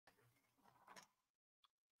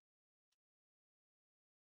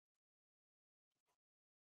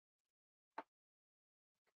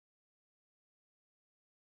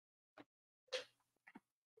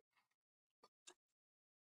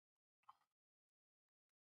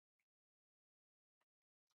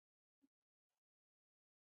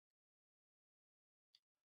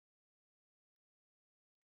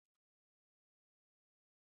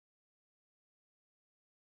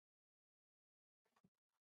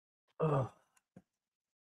Ugh.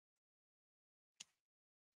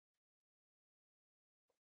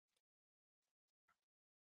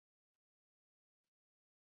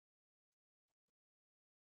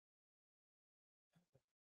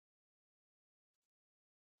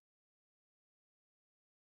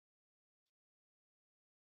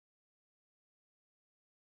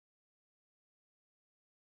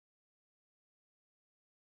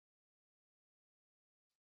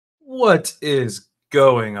 What is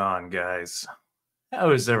going on, guys?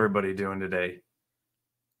 How is everybody doing today?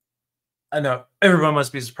 I know everyone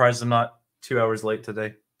must be surprised I'm not 2 hours late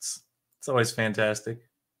today. It's always fantastic.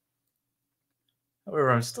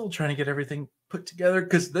 However, I'm still trying to get everything put together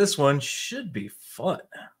because this one should be fun.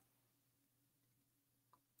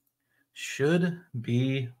 Should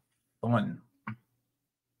be fun.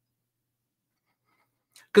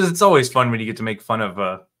 Because it's always fun when you get to make fun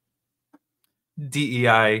of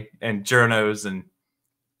DEI and journos and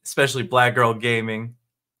especially Black Girl Gaming.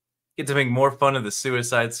 Get to make more fun of the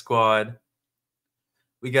Suicide Squad.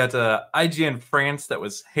 We got IGN France that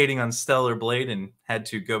was hating on Stellar Blade and had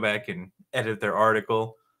to go back and edit their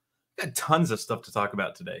article. Got tons of stuff to talk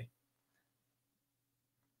about today.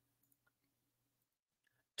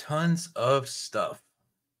 Tons of stuff.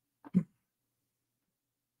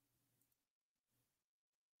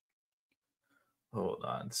 Hold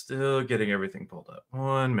on. Still getting everything pulled up.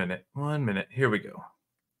 1 minute. 1 minute. Here we go.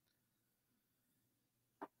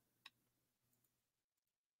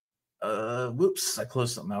 Whoops. I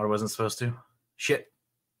closed something out I wasn't supposed to. Shit.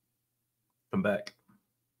 Come back.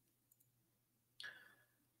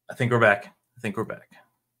 I think we're back.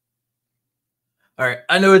 All right.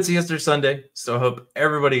 I know it's Easter Sunday, so I hope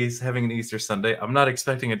everybody's having an Easter Sunday. I'm not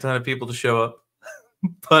expecting a ton of people to show up,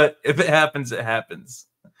 but if it happens, it happens.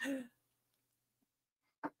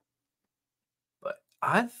 But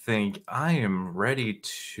I think I am ready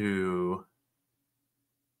to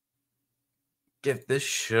get this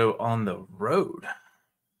show on the road.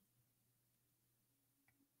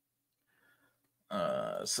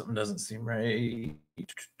 Something doesn't seem right. That's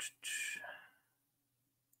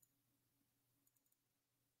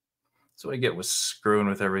what I get with screwing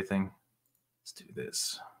with everything. Let's do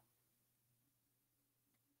this.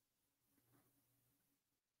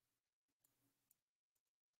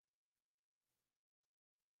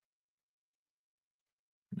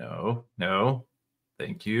 No.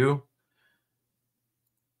 Thank you.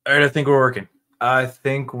 All right, I think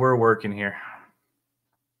we're working here.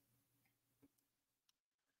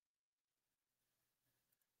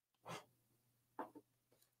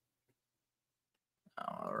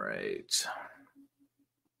 All right.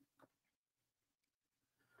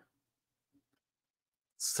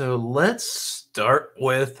 So let's start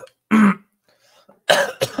with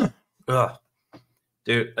Ugh.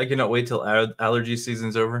 Dude, I cannot wait till allergy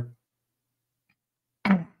season's over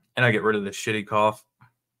and I get rid of this shitty cough.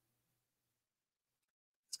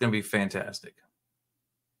 It's gonna be fantastic.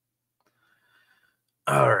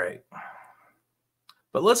 All right,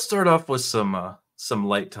 but let's start off with some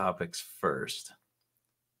light topics first.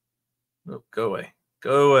 Oh, go away.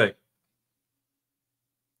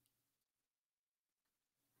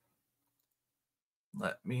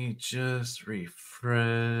 Let me just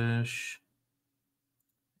refresh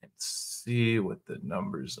and see what the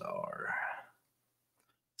numbers are.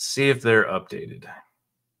 See if they're updated.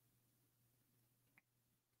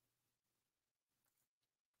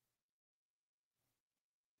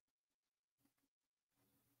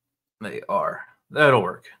 They are. That'll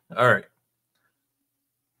work. All right.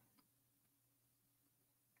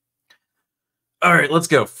 All right, let's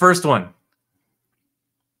go. First one.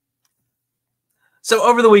 So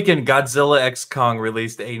over the weekend, Godzilla x Kong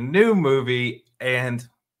released a new movie, and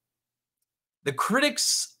the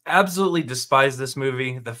critics absolutely despise this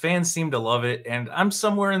movie. The fans seem to love it, and I'm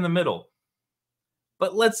somewhere in the middle.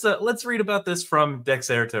 But let's read about this from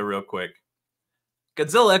Dexerto real quick.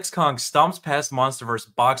 Godzilla x Kong stomps past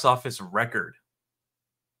MonsterVerse box office record.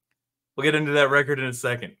 We'll get into that record in a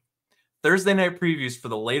second. Thursday night previews for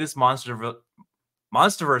the latest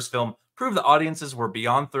MonsterVerse film proved the audiences were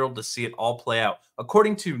beyond thrilled to see it all play out.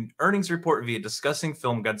 According to earnings report via Discussing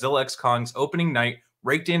Film, Godzilla x Kong's opening night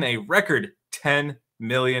raked in a record $10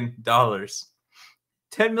 million.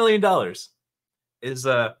 $10 million is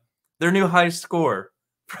their new high score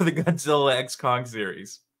for the Godzilla x Kong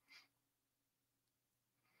series.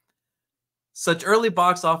 Such early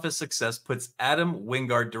box office success puts Adam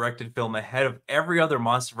Wingard-directed film ahead of every other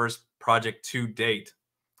MonsterVerse project to date.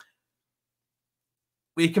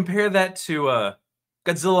 We compare that to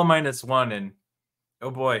Godzilla -1, and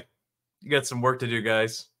oh boy, you got some work to do,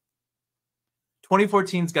 guys.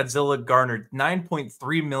 2014's Godzilla garnered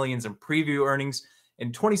 9.3 million in preview earnings.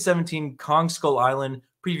 In 2017, Kong Skull Island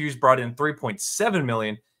previews brought in 3.7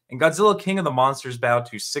 million, and Godzilla King of the Monsters bowed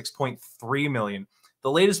to 6.3 million.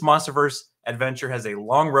 The latest MonsterVerse adventure has a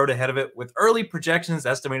long road ahead of it, with early projections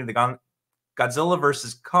estimating the Godzilla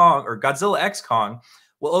vs. Kong, or Godzilla X Kong,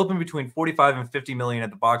 will open between 45 and 50 million at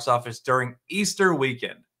the box office during Easter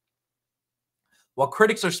weekend. While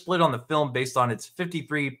critics are split on the film based on its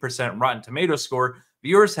 53% Rotten Tomatoes score,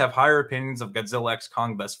 viewers have higher opinions of Godzilla X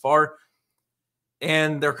Kong thus far,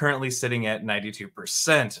 and they're currently sitting at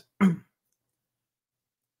 92%.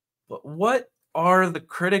 But what are the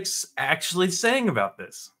critics actually saying about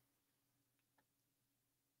this?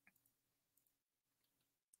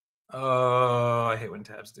 Oh, I hate when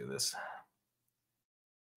tabs do this.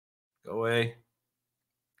 Go away.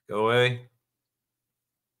 Go away.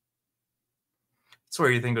 I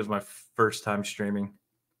swear you think it was my first time streaming.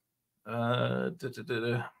 There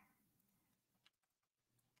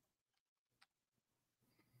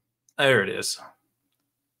it is.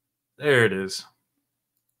 There it is.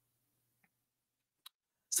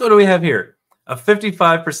 So what do we have here? A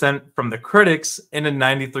 55% from the critics and a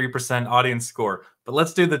 93% audience score. But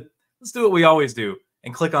let's do what we always do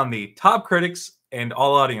and click on the top critics and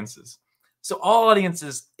all audiences. So all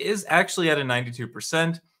audiences is actually at a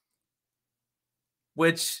 92%,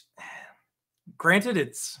 which, granted,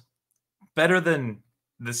 it's better than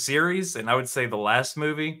the series, and I would say the last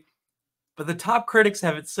movie, but the top critics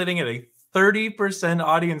have it sitting at a 30%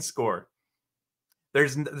 audience score.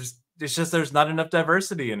 There's not enough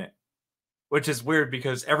diversity in it, which is weird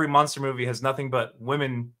because every monster movie has nothing but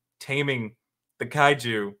women taming the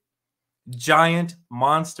kaiju, giant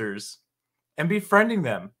monsters, and befriending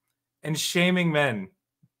them and shaming men.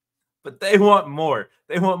 But they want more.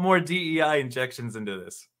 They want more DEI injections into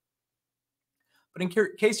this. But in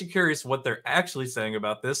case you're curious what they're actually saying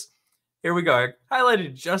about this, here we go. I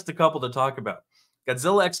highlighted just a couple to talk about.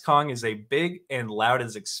 Godzilla X Kong is a big and loud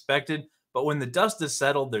as expected, but when the dust is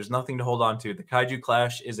settled, there's nothing to hold on to. The kaiju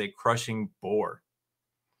clash is a crushing bore.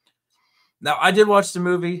 Now, I did watch the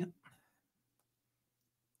movie.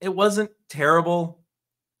 It wasn't terrible.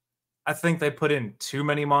 I think they put in too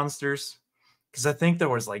many monsters because I think there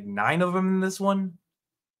was like 9 of them in this one.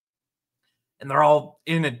 And they're all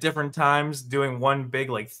in at different times doing one big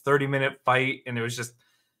like 30-minute fight. And it was just,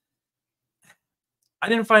 I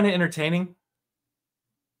didn't find it entertaining.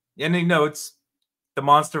 And you know, it's the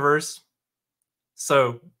MonsterVerse.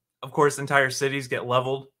 So, of course, entire cities get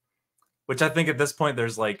leveled, which I think at this point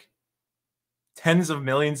there's like tens of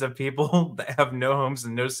millions of people that have no homes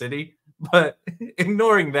and no city. But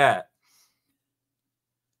ignoring that,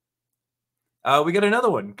 we got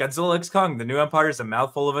another one. Godzilla X Kong, The New Empire is a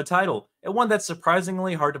mouthful of a title, and one that's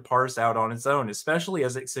surprisingly hard to parse out on its own, especially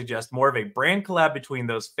as it suggests more of a brand collab between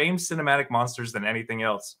those famed cinematic monsters than anything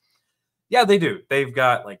else. Yeah, they do. They've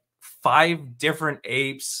got like 5 different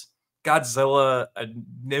apes, Godzilla, a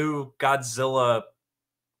new Godzilla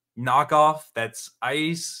knockoff that's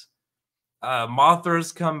ice.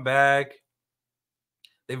 Mothra's come back.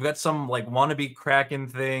 They've got some like wannabe Kraken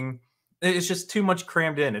thing. It's just too much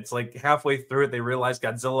crammed in. It's like halfway through it, they realized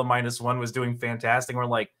Godzilla -1 was doing fantastic. We're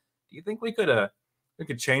like, do you think we could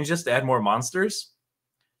change this to add more monsters?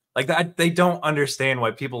 Like that, they don't understand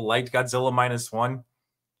why people liked Godzilla -1,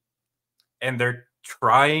 and they're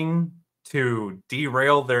trying to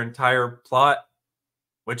derail their entire plot,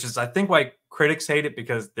 which is, I think, why critics hate it,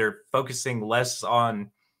 because they're focusing less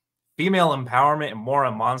on female empowerment and more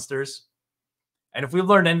on monsters. And if we've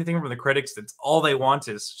learned anything from the critics, that's all they want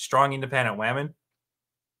is strong, independent women.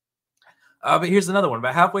 But here's another one.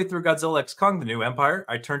 About halfway through Godzilla X Kong, The New Empire,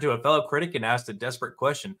 I turned to a fellow critic and asked a desperate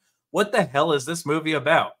question. What the hell is this movie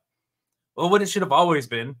about? Well, what it should have always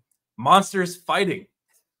been. Monsters fighting.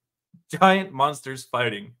 Giant monsters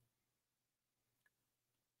fighting.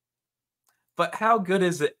 But how good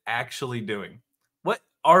is it actually doing? What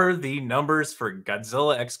are the numbers for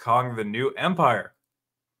Godzilla X Kong, The New Empire?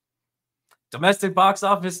 Domestic box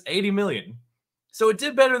office, 80 million. So it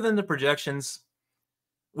did better than the projections.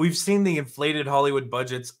 We've seen the inflated Hollywood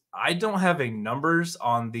budgets. I don't have any numbers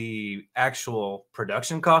on the actual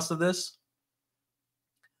production cost of this,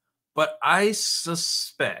 but I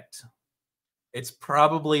suspect it's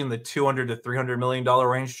probably in the $200 to $300 million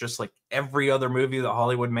range, just like every other movie that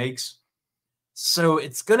Hollywood makes. So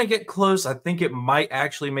it's going to get close. I think it might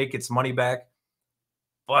actually make its money back,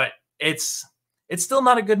 but it's still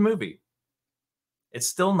not a good movie. It's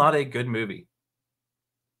still not a good movie.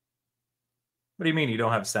 What do you mean you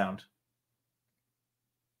don't have sound?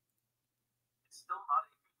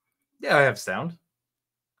 Yeah, I have sound.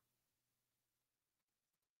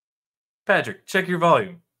 Patrick, check your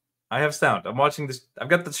volume. I have sound. I'm watching this. I've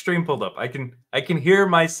got the stream pulled up. I can hear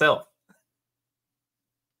myself.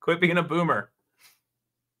 Quit being a boomer.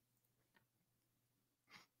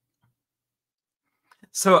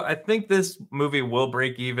 So I think this movie will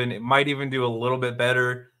break even. It might even do a little bit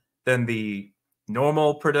better than the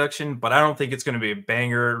normal production, but I don't think it's going to be a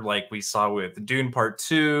banger like we saw with Dune Part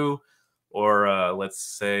 2 or let's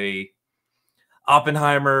say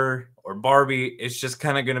Oppenheimer or Barbie. It's just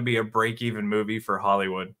kind of going to be a break even movie for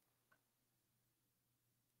Hollywood.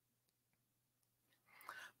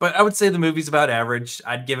 But I would say the movie's about average.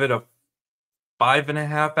 I'd give it a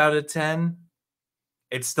 5.5 out of 10.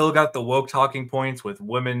 It's still got the woke talking points with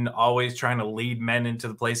women always trying to lead men into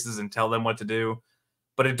the places and tell them what to do.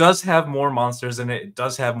 But it does have more monsters in it. It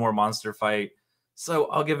does have more monster fight. So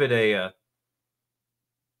I'll give it a...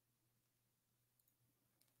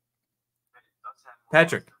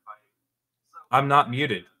 Patrick, I'm not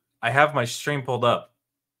muted. I have my stream pulled up.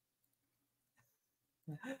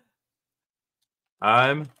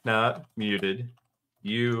 I'm not muted.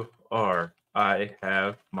 You are. I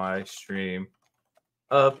have my stream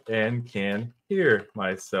up and can hear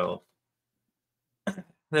myself.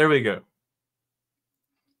 There we go.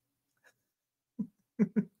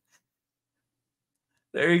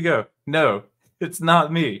 There you go. No, it's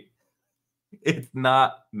not me. It's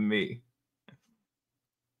not me.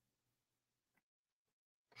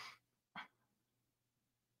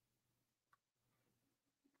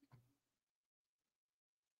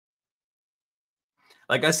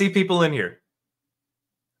 Like, I see people in here.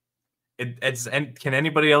 It's and can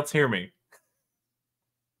anybody else hear me?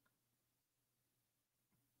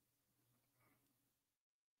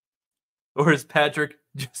 Or is Patrick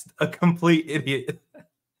just a complete idiot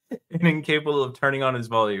and incapable of turning on his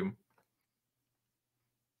volume?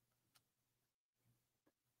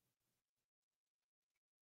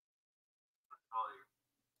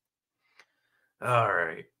 All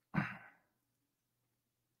right.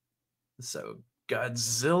 So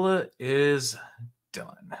Godzilla is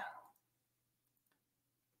done.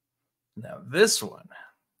 Now this one.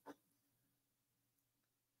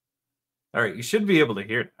 All right, you should be able to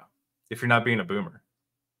hear it now if you're not being a boomer.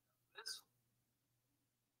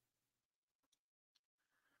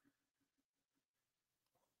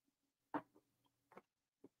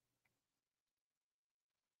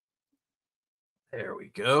 There we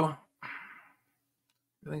go.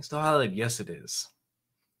 Everything's still highlighted. Yes, it is.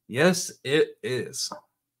 Yes, it is.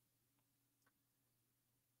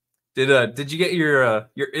 Did you get your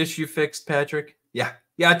issue fixed, Patrick? Yeah.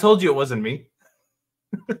 Yeah, I told you it wasn't me.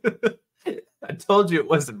 I told you it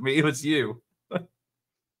wasn't me, it was you.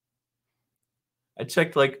 I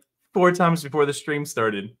checked like 4 times before the stream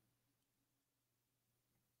started.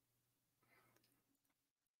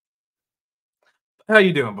 How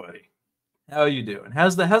you doing, buddy? How you doing?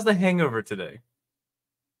 How's the hangover today?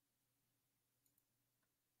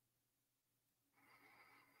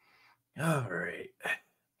 All right.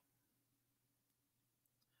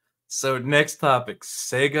 So next topic,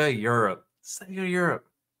 Sega Europe. Sega Europe.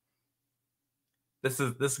 This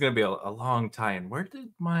is gonna be a long time. Where did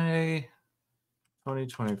my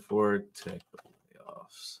 2024 tech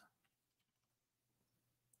layoffs?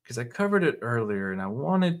 Because I covered it earlier and I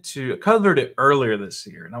covered it earlier this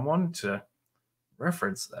year and I wanted to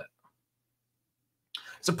reference that.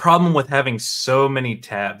 It's a problem with having so many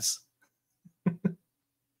tabs.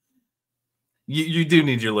 You do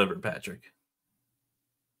need your liver, Patrick.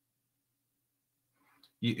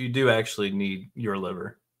 You do actually need your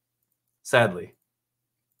liver, sadly.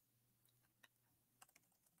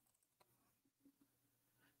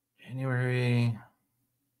 January.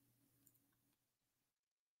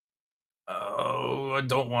 Oh, I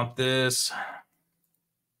don't want this. I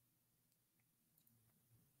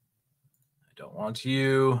don't want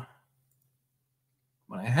you.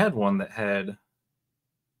 When I had one that had...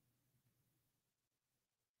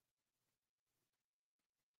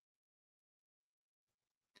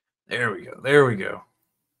 There we go. There we go.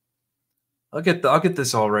 I'll get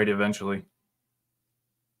this all right eventually.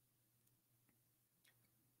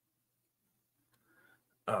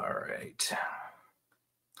 All right.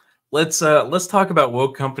 Let's talk about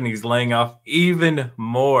woke companies laying off even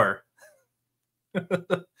more.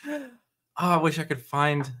 Oh, I wish I could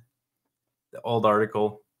find the old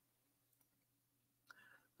article.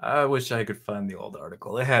 I wish I could find the old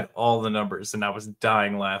article. It had all the numbers and I was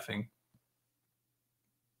dying laughing.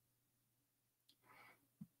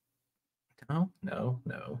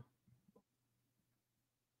 No.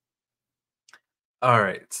 All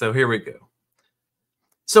right, so here we go.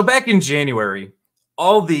 So back in January,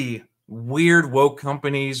 all the weird woke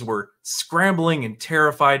companies were scrambling and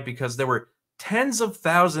terrified because there were tens of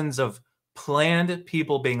thousands of planned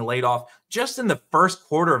people being laid off just in the first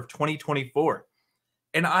quarter of 2024.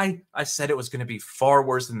 And I said it was going to be far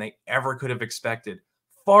worse than they ever could have expected.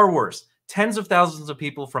 Far worse. Tens of thousands of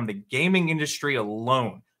people from the gaming industry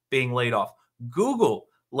alone being laid off. Google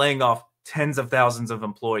laying off tens of thousands of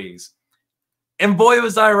employees. And boy,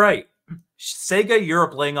 was I right. Sega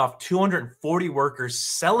Europe laying off 240 workers,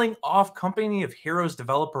 selling off Company of Heroes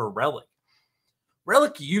developer Relic.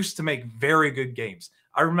 Relic used to make very good games.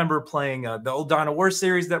 I remember playing the old Dawn of War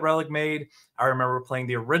series that Relic made. I remember playing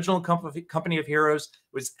the original Company of Heroes.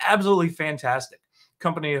 It was absolutely fantastic.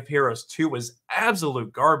 Company of Heroes 2 was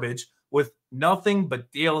absolute garbage with nothing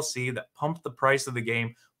but DLC that pumped the price of the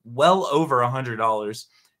game well over $100.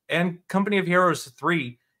 And Company of Heroes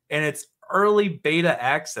 3 and its early beta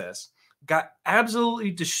access got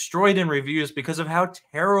absolutely destroyed in reviews because of how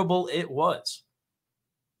terrible it was.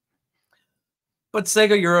 But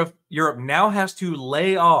Sega Europe now has to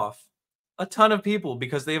lay off a ton of people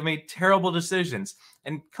because they have made terrible decisions.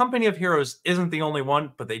 And Company of Heroes isn't the only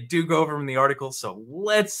one, but they do go over in the article, so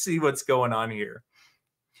let's see what's going on here.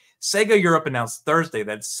 Sega Europe announced Thursday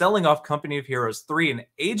that it's selling off Company of Heroes 3 and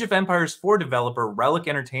Age of Empires 4 developer Relic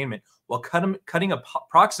Entertainment while cutting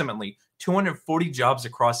approximately 240 jobs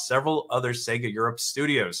across several other Sega Europe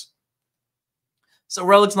studios. So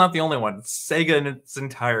Relic's not the only one. It's Sega in its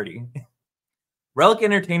entirety. Relic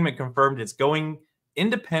Entertainment confirmed it's going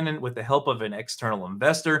independent with the help of an external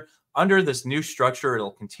investor. Under this new structure,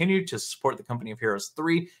 it'll continue to support the Company of Heroes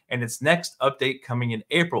 3 and its next update coming in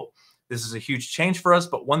April. This is a huge change for us,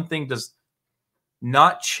 but one thing does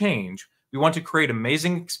not change. We want to create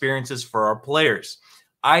amazing experiences for our players.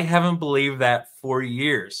 I haven't believed that for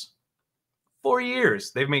years. 4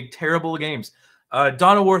 years. They've made terrible games.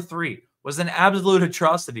 Dawn of War 3 was an absolute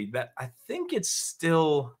atrocity that I think it's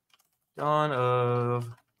still... Dawn of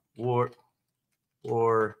War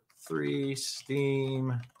 3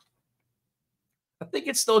 Steam. I think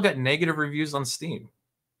it's still got negative reviews on Steam.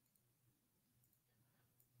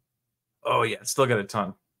 Oh yeah, it's still got a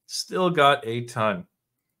ton. Still got a ton.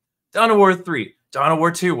 Dawn of War 3. Dawn of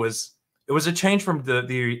War 2 was a change from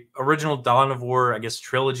the original Dawn of War, I guess,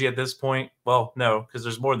 trilogy at this point. Well, no, because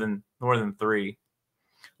there's more than 3.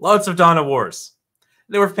 Lots of Dawn of Wars.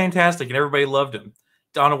 They were fantastic and everybody loved them.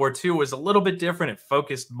 Dawn of War 2 was a little bit different. It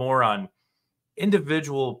focused more on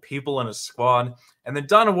individual people in a squad. And then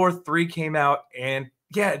Dawn of War 3 came out, and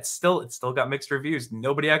yeah, it's still got mixed reviews.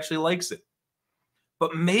 Nobody actually likes it.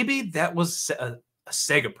 But maybe that was a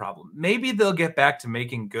Sega problem. Maybe they'll get back to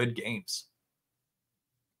making good games.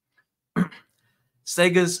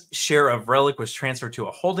 Sega's share of Relic was transferred to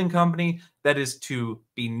a holding company that is to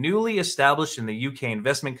be newly established in the UK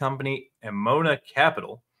investment company, Emona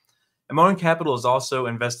Capital. Emona Capital is also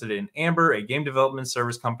invested in Amber, a game development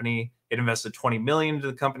service company. It invested $20 million into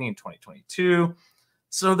the company in 2022.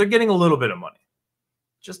 So they're getting a little bit of money.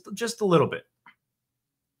 Just a little bit.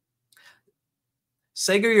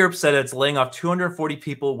 Sega Europe said it's laying off 240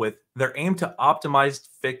 people with their aim to optimize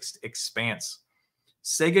fixed expanse.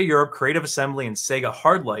 Sega Europe, Creative Assembly, and Sega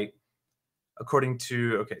Hardlight, according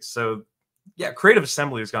to... Okay, so yeah, Creative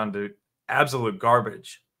Assembly has gone to absolute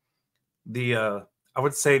garbage. I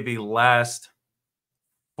would say the last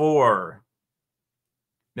 5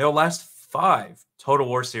 Total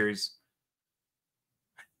War series.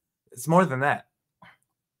 It's more than that.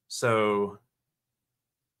 So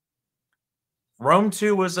Rome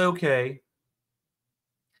 2 was okay.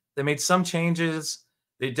 They made some changes.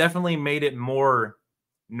 They definitely made it more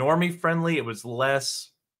normie friendly. It was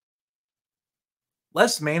less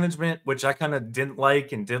management, which I kind of didn't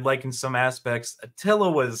like and did like in some aspects. Attila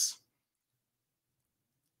was...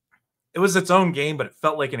 It was its own game, but it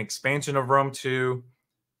felt like an expansion of Rome 2.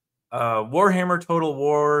 Warhammer Total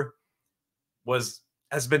War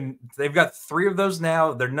they've got 3 of those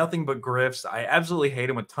now. They're nothing but grifts. I absolutely hate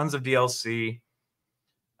them with tons of DLC.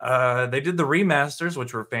 They did the remasters,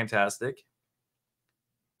 which were fantastic.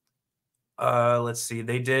 Let's see.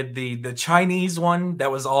 They did the Chinese one.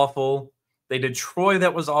 That was awful. They did Troy.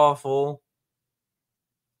 That was awful.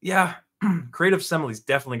 Yeah. Creative Assembly's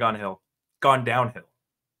definitely gone downhill.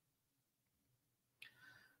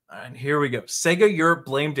 And here we go. Sega Europe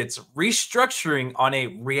blamed its restructuring on a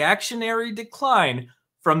reactionary decline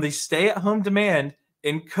from the stay-at-home demand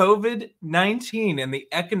in COVID-19 and the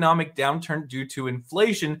economic downturn due to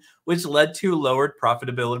inflation, which led to lowered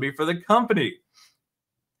profitability for the company.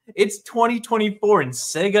 It's 2024 and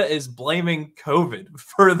Sega is blaming COVID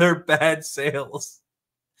for their bad sales.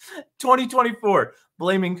 2024,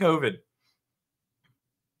 blaming COVID.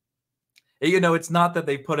 You know, it's not that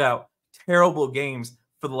they put out terrible games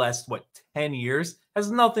for the last, 10 years has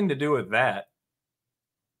nothing to do with that.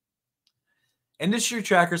 Industry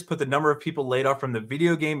trackers put the number of people laid off from the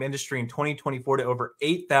video game industry in 2024 to over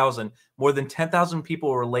 8,000. More than 10,000 people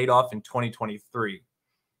were laid off in 2023.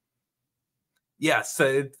 Yes,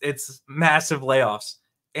 it's massive layoffs.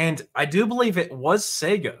 And I do believe it was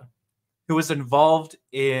Sega who was involved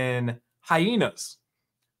in Hyenas.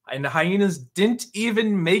 And Hyenas didn't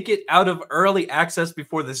even make it out of early access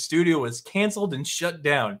before the studio was canceled and shut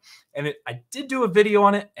down. And I did do a video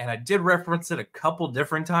on it, and I did reference it a couple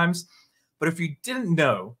different times. But if you didn't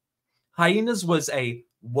know, Hyenas was a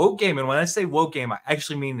woke game. And when I say woke game, I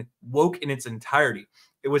actually mean woke in its entirety.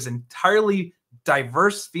 It was entirely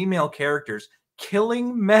diverse female characters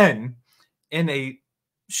killing men in a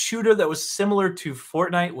shooter that was similar to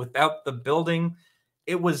Fortnite without the building.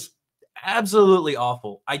 It was absolutely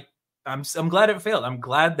awful. I'm glad it failed. I'm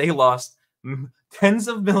glad they lost tens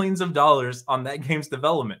of millions of dollars on that game's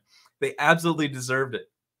development. They absolutely deserved it.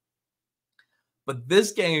 But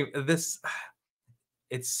this game, it's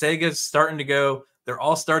Sega's starting to go. They're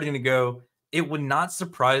all starting to go. It would not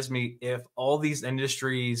surprise me if all these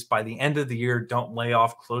industries by the end of the year don't lay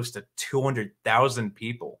off close to 200,000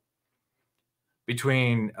 people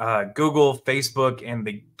between Google, Facebook, and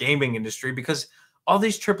the gaming industry, because all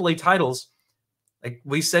these AAA titles, like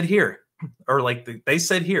we said here, or like they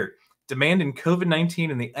said here, demand in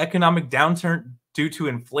COVID-19 and the economic downturn due to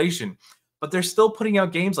inflation. But they're still putting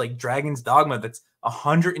out games like Dragon's Dogma that's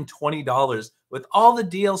 $120 with all the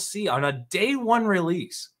DLC on a day one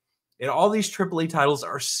release. And all these AAA titles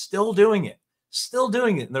are still doing it.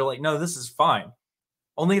 And they're like, no, this is fine.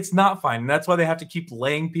 Only it's not fine. And that's why they have to keep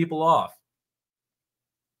laying people off.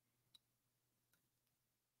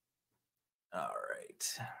 All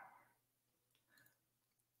right.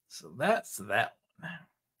 So that's that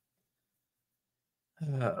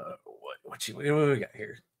one. What do we got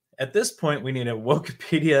here? At this point, we need a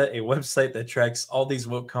Wikipedia, a website that tracks all these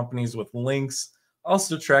woke companies with links,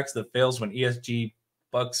 also tracks the fails when ESG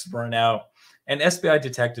bucks run out, and SBI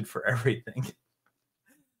detected for everything.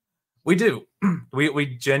 We do.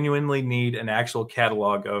 We genuinely need an actual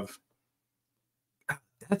catalog of.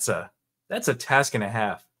 That's a task and a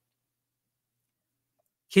half.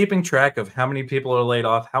 Keeping track of how many people are laid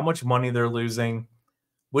off, how much money they're losing,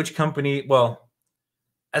 which company. Well,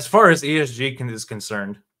 as far as ESG is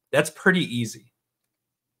concerned, that's pretty easy.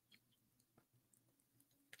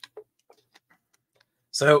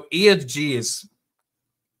 So ESG is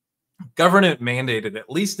government mandated, at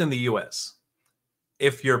least in the US,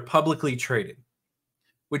 if you're publicly traded,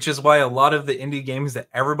 which is why a lot of the indie games that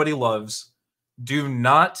everybody loves do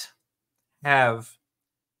not have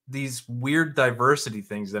these weird diversity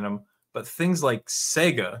things in them, but things like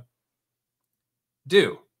Sega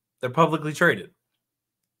do. They're publicly traded.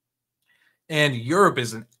 And Europe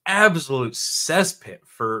is an absolute cesspit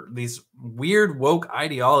for these weird woke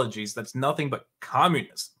ideologies that's nothing but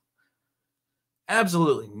communism.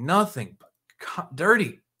 Absolutely nothing but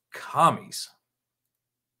dirty commies.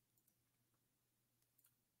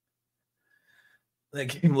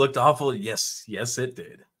 That game looked awful. Yes, it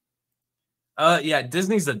did. Yeah,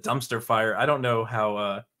 Disney's a dumpster fire. I don't know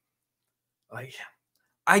how like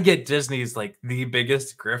I get Disney's like the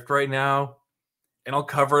biggest grift right now, and I'll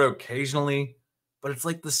cover it occasionally, but it's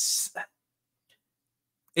like this.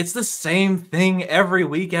 It's the same thing every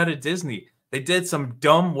week out of Disney. They did some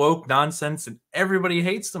dumb woke nonsense, and everybody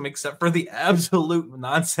hates them except for the absolute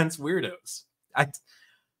nonsense weirdos. I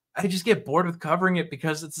just get bored with covering it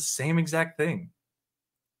because it's the same exact thing.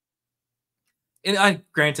 And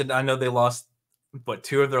granted, I know they lost,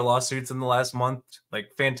 2 of their lawsuits in the last month.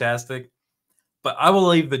 Like, fantastic. But I will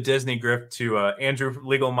leave the Disney grift to Andrew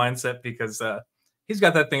Legal Mindset, because he's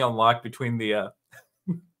got that thing unlocked between the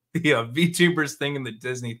VTubers thing and the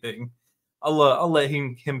Disney thing. I'll let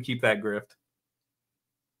him keep that grift.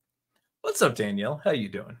 What's up, Danielle? How you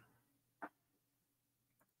doing?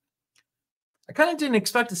 I kind of didn't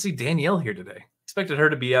expect to see Danielle here today. Expected her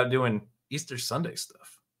to be out doing Easter Sunday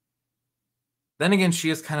stuff. Then again,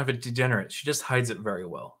 she is kind of a degenerate. She just hides it very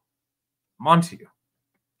well. I'm on to you.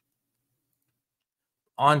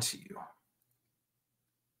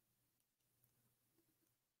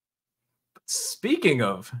 Speaking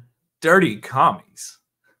of dirty commies.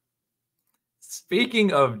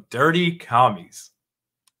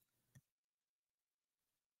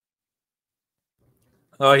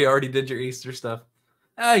 Oh, you already did your Easter stuff.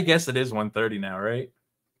 I guess it is 1:30 now, right?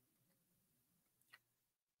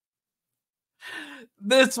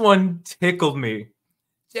 This one tickled me.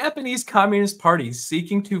 Japanese Communist Party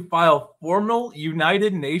seeking to file formal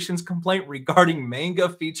United Nations complaint regarding manga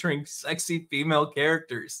featuring sexy female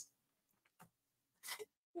characters.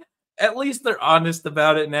 At least they're honest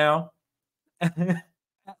about it now. At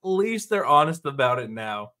least they're honest about it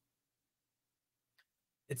now.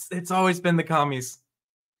 It's always been the commies.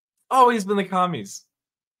 Always been the commies.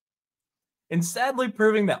 And sadly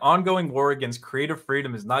proving that ongoing war against creative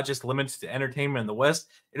freedom is not just limited to entertainment in the West,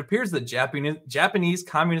 it appears the Japanese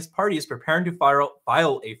Communist Party is preparing to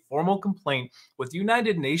file a formal complaint with the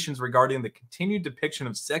United Nations regarding the continued depiction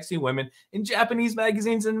of sexy women in Japanese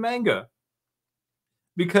magazines and manga.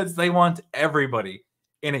 Because they want everybody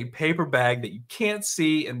in a paper bag that you can't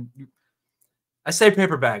see. And I say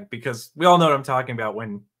paper bag because we all know what I'm talking about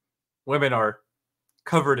when women are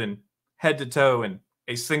covered in head to toe in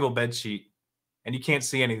a single bed sheet and you can't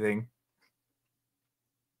see anything.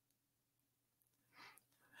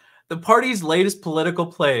 The party's latest political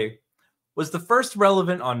play was the first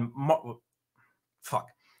relevant on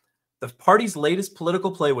The party's latest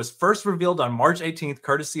political play was first revealed on March 18th,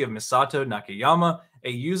 courtesy of Misato Nakayama, a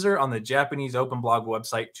user on the Japanese open blog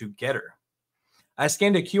website Together. I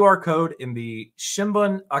scanned a QR code in the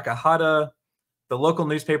Shimbun Akahata, the local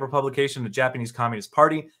newspaper publication of the Japanese Communist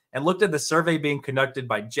Party, and looked at the survey being conducted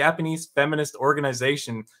by Japanese feminist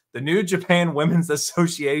organization, the New Japan Women's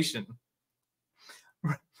Association,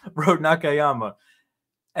 wrote Nakayama.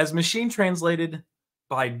 As machine translated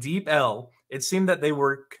by Deep L, it seemed that they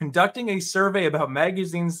were conducting a survey about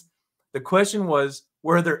magazines. The question was,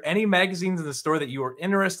 were there any magazines in the store that you were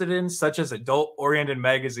interested in, such as adult-oriented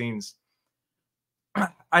magazines?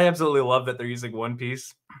 I absolutely love that they're using One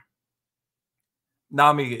Piece.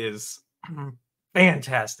 Nami is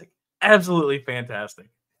fantastic. Absolutely fantastic.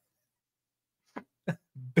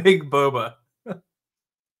 Big Boba.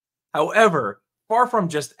 However, far from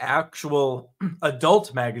just actual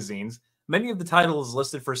adult magazines, many of the titles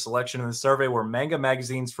listed for selection in the survey were manga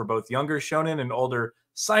magazines for both younger shonen and older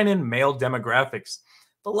seinen male demographics,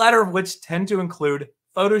 the latter of which tend to include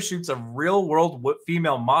photo shoots of real-world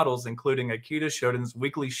female models, including Akita Shoten's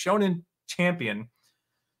Weekly Shonen Champion,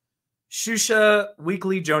 Shusha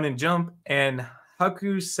Weekly Jonin Jump, and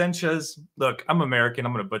Haku Sensha's, look, I'm American,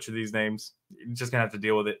 I'm going to butcher these names. You're just going to have to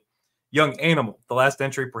deal with it. Young Animal, the last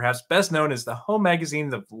entry, perhaps best known as the home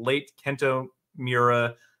magazine of late Kentaro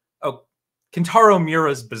Miura's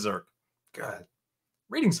Berserk. God,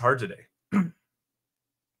 reading's hard today.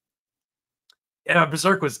 Yeah,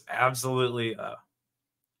 Berserk was absolutely,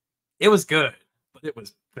 it was good, but it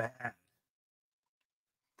was bad.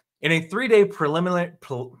 In a 3-day preliminary,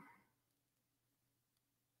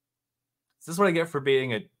 is this what I get for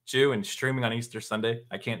being a Jew and streaming on Easter Sunday?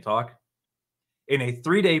 I can't talk. In a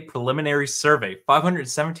 3-day preliminary survey,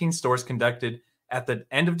 517 stores conducted at the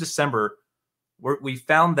end of December, we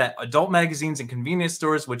found that adult magazines and convenience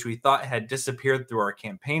stores, which we thought had disappeared through our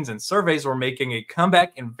campaigns and surveys, were making a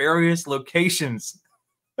comeback in various locations.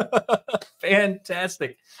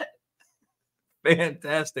 Fantastic.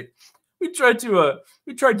 Fantastic. We tried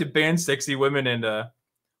to ban sexy women, and the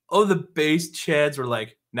base chads were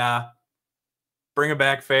like, nah, bring them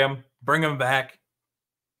back, fam. Bring them back.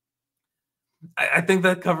 I think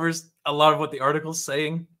that covers a lot of what the article's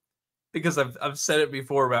saying, because I've said it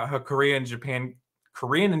before about how Korean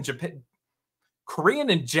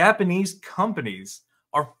and Japanese companies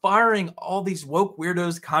are firing all these woke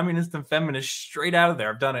weirdos, communists, and feminists straight out of there.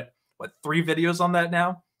 I've done it, 3 videos on that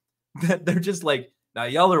now? They're just like, nah,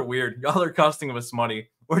 y'all are weird. Y'all are costing us money.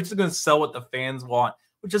 We're just going to sell what the fans want,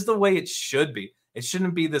 which is the way it should be. It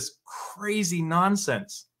shouldn't be this crazy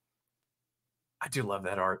nonsense. I do love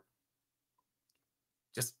that art.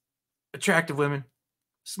 Just attractive women,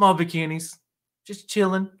 small bikinis, just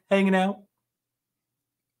chilling, hanging out.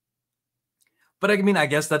 But I mean, I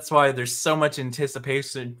guess that's why there's so much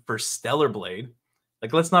anticipation for Stellar Blade.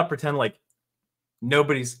 Like, let's not pretend like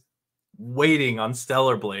nobody's waiting on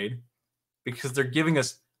Stellar Blade, because they're giving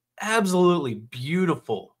us absolutely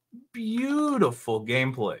beautiful, beautiful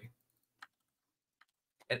gameplay.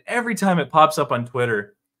 And every time it pops up on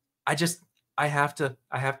Twitter, I have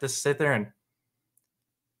to sit there and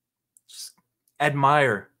just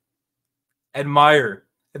admire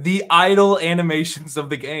the idle animations of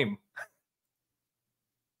the game.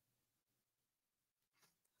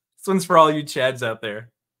 This one's for all you chads out there.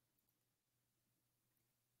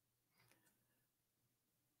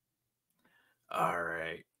 All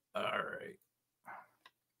right.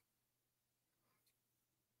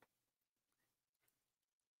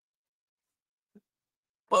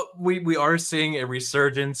 But we are seeing a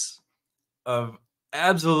resurgence of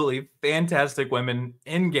absolutely fantastic women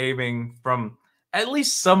in gaming from at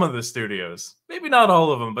least some of the studios. Maybe not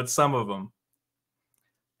all of them, but some of them.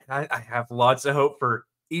 And I have lots of hope for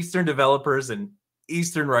Eastern developers and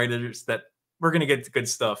Eastern writers that we're going to get good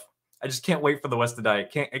stuff. I just can't wait for the West to die.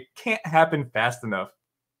 It can't happen fast enough.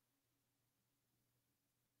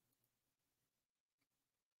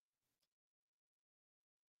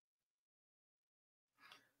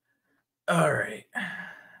 All right.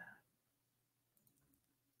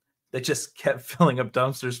 They just kept filling up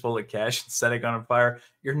dumpsters full of cash and setting on fire.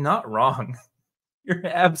 You're not wrong. You're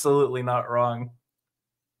absolutely not wrong.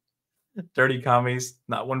 Dirty commies,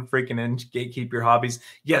 not one freaking inch. Gatekeep your hobbies.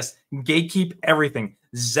 Yes, gatekeep everything.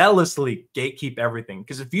 Zealously gatekeep everything.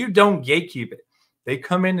 Because if you don't gatekeep it, they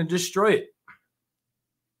come in and destroy it.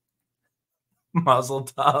 Mazel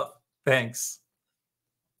tov. Thanks.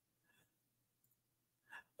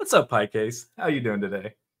 What's up, Pie Case? How you doing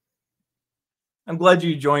today? I'm glad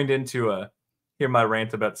you joined in to hear my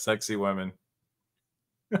rant about sexy women.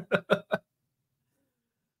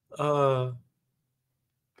 uh,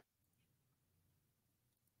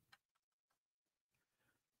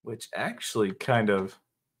 which actually kind of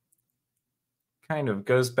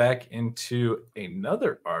goes back into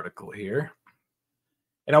another article here.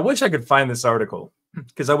 And I wish I could find this article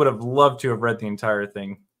because I would have loved to have read the entire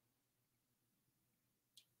thing.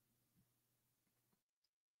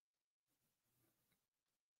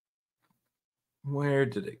 Where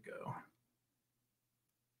did it go?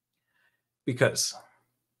 Because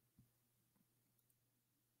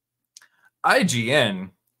IGN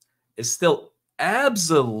is still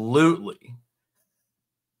absolutely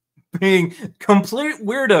being complete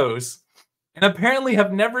weirdos and apparently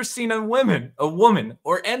have never seen a woman,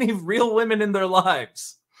 or any real women in their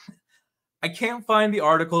lives. I can't find the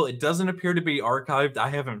article. It doesn't appear to be archived. I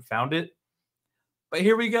haven't found it. But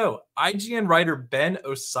here we go. IGN writer Ben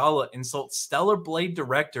Osala insults Stellar Blade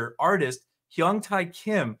director artist Hyung Tae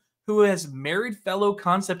Kim, who has married fellow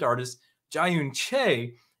concept artist Jaeyoon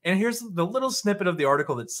Chae. And here's the little snippet of the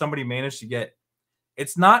article that somebody managed to get.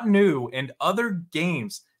 It's not new, and other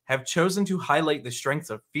games have chosen to highlight the strengths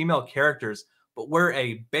of female characters, but where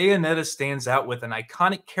a Bayonetta stands out with an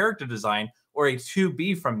iconic character design, or a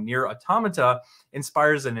 2B from Nier Automata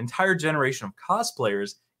inspires an entire generation of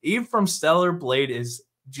cosplayers, Eve from Stellar Blade is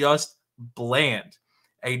just bland.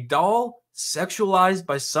 A doll sexualized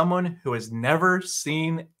by someone who has never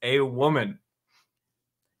seen a woman.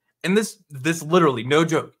 And this literally, no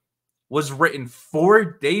joke, was written 4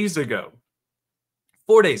 days ago.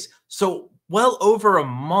 4 days. So well over a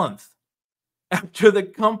month after the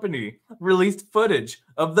company released footage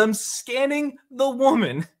of them scanning the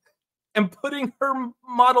woman and putting her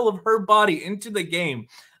model of her body into the game.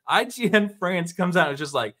 IGN France comes out and is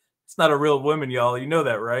just like, it's not a real woman, y'all. You know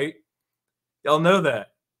that, right? Y'all know that.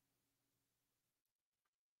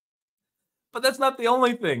 But that's not the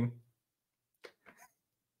only thing.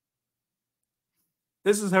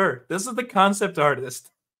 This is her. This is the concept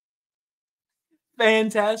artist.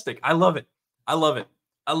 Fantastic. I love it. I love it.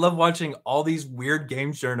 I love watching all these weird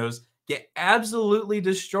game journos get absolutely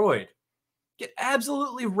destroyed, get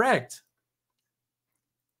absolutely wrecked.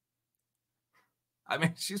 I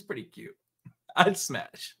mean, she's pretty cute. I'd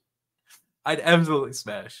smash. I'd absolutely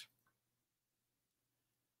smash.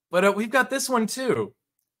 But we've got this one too.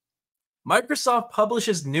 Microsoft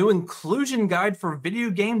publishes new inclusion guide for video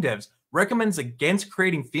game devs. Recommends against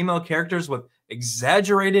creating female characters with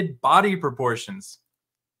exaggerated body proportions.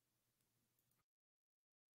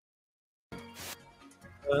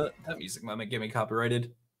 That music might get me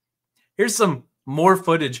copyrighted. Here's some more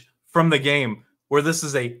footage from the game where this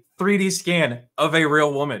is a 3D scan of a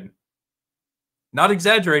real woman. Not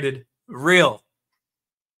exaggerated, real.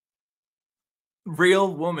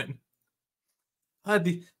 Real woman.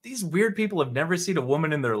 These weird people have never seen a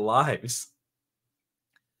woman in their lives.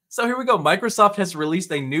 So here we go. Microsoft has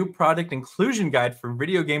released a new product inclusion guide for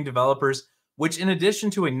video game developers, which, in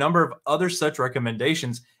addition to a number of other such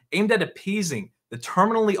recommendations aimed at appeasing the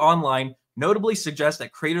terminally online, notably suggests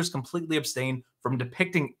that creators completely abstain from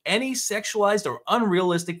depicting any sexualized or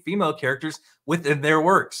unrealistic female characters within their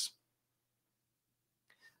works.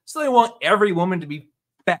 So they want every woman to be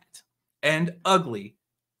fat and ugly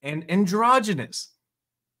and androgynous.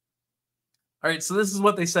 All right, so this is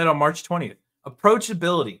what they said on March 20th.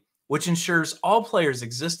 Approachability, which ensures all players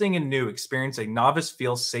existing and new experience a novice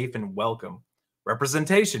feel safe and welcome.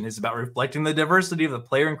 Representation is about reflecting the diversity of the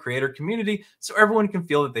player and creator community so everyone can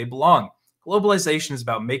feel that they belong. Globalization is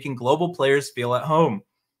about making global players feel at home.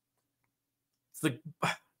 It's like,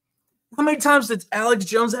 how many times did Alex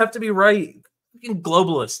Jones have to be right? Fucking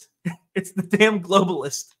globalist. It's the damn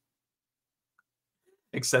globalist.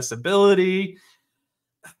 Accessibility.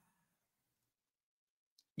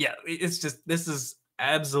 Yeah, it's just, this is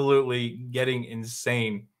absolutely getting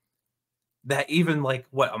insane. That even like,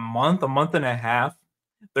 what, a month and a half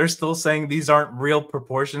They're still saying these aren't real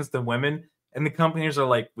proportions to women. And the companies are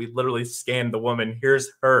like, we literally scanned the woman. Here's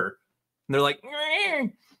her. And they're like,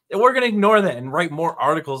 and we're going to ignore that and write more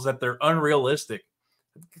articles that they're unrealistic.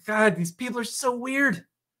 God, these people are so weird.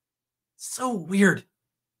 So weird.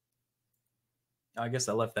 I guess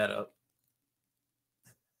I left that up.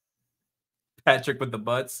 Patrick with the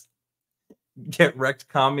butts. Get wrecked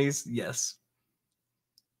commies. Yes.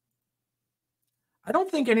 I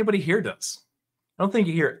don't think anybody here does. I don't think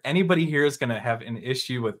anybody here is going to have an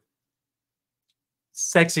issue with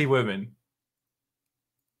sexy women.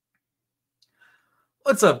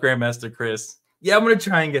 What's up, Grandmaster Chris? Yeah, I'm going to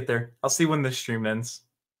try and get there. I'll see when this stream ends.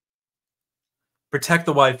 Protect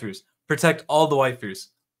the waifus. Protect all the waifus.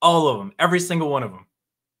 All of them. Every single one of them.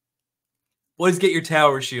 Boys, get your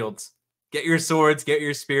tower shields. Get your swords. Get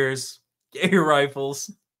your spears. Get your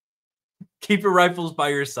rifles. Keep your rifles by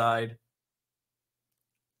your side.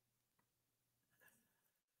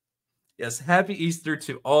 Yes, happy Easter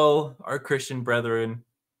to all our Christian brethren.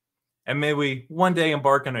 And may we one day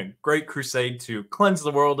embark on a great crusade to cleanse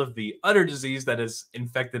the world of the utter disease that has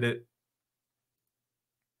infected it.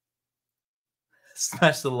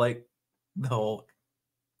 Smash the Hulk.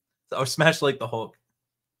 Or smash like the Hulk.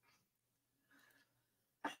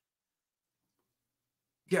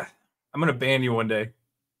 Yeah, I'm going to ban you one day.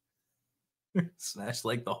 Smash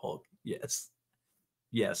like the Hulk. Yes.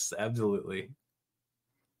 Yes, absolutely.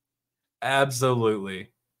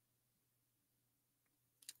 Absolutely.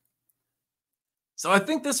 So I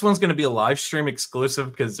think this one's going to be a live stream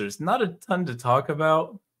exclusive because there's not a ton to talk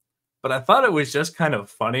about. But I thought it was just kind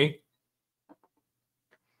of funny.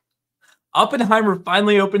 Oppenheimer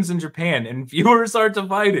finally opens in Japan and viewers are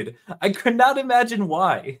divided. I could not imagine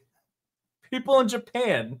why. People in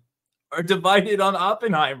Japan are divided on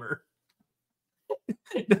Oppenheimer.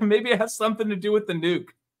 Maybe it has something to do with the nuke.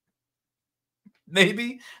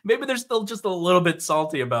 Maybe they're still just a little bit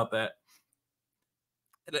salty about that.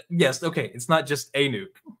 Yes, okay, it's not just a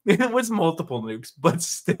nuke. It was multiple nukes, but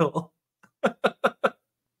still.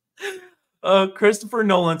 Christopher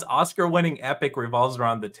Nolan's Oscar-winning epic revolves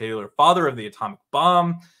around the Taylor, father of the atomic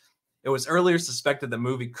bomb. It was earlier suspected the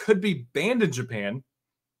movie could be banned in Japan,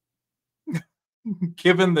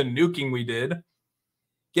 given the nuking we did.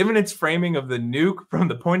 Given its framing of the nuke from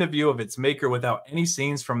the point of view of its maker without any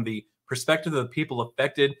scenes from the perspective of the people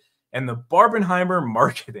affected, and the Barbenheimer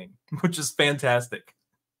marketing, which is fantastic.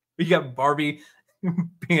 We got Barbie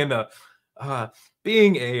being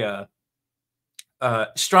a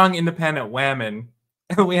strong, independent woman,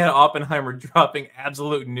 and we had Oppenheimer dropping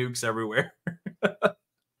absolute nukes everywhere.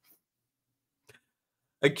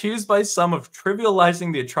 Accused by some of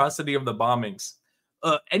trivializing the atrocity of the bombings.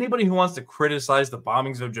 Anybody who wants to criticize the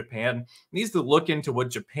bombings of Japan needs to look into what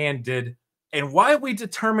Japan did and why we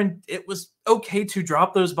determined it was okay to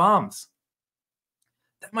drop those bombs.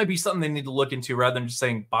 That might be something they need to look into rather than just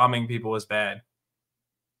saying bombing people was bad.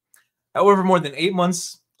 However, more than 8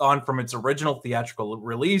 months on from its original theatrical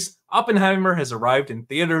release, Oppenheimer has arrived in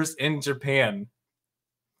theaters in Japan.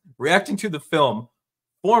 Reacting to the film,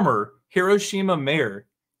 former Hiroshima mayor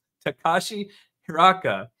Takashi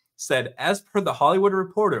Hiraka said, as per the Hollywood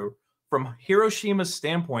Reporter, from Hiroshima's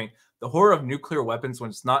standpoint, the horror of nuclear weapons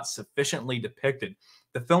was not sufficiently depicted.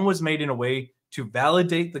 The film was made in a way to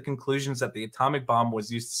validate the conclusions that the atomic bomb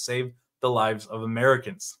was used to save the lives of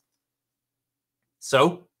Americans.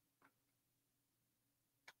 So?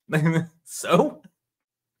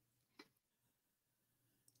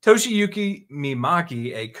 Toshiyuki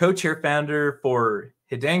Mimaki, a co-chair founder for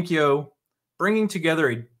Hidankyo, bringing together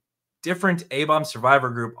a different A-bomb survivor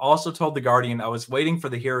group, also told The Guardian, I was waiting for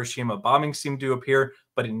the Hiroshima bombing scene to appear,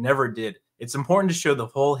 but it never did. It's important to show the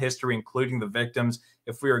whole history, including the victims,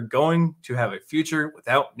 if we are going to have a future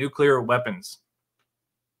without nuclear weapons.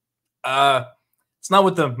 It's not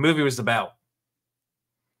what the movie was about.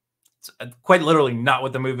 It's quite literally not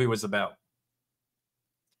what the movie was about.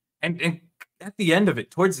 And at the end of it,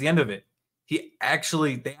 towards the end of it, they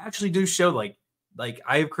actually do show like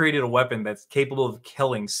I have created a weapon that's capable of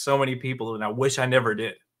killing so many people, and I wish I never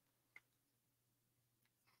did.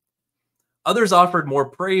 Others offered more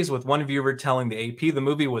praise, with one viewer telling the AP the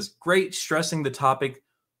movie was great, stressing the topic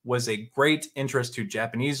was a great interest to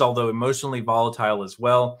Japanese, although emotionally volatile as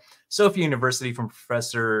well. Sophia University from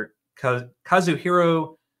Professor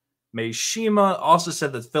Kazuhiro Mishima also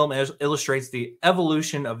said that the film illustrates the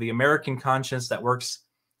evolution of the American conscience. That work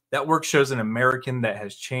shows an American that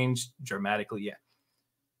has changed dramatically. Yeah.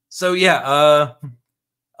 So yeah,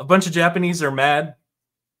 a bunch of Japanese are mad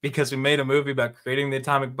because we made a movie about creating the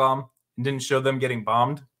atomic bomb and didn't show them getting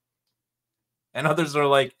bombed. And others are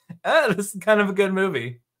like, this is kind of a good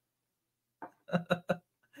movie.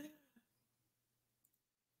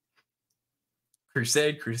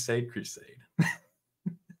 Crusade, crusade, crusade.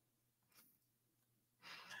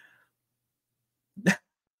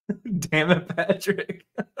 Damn it, Patrick.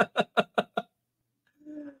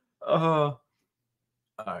 Oh,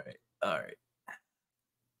 all right, all right.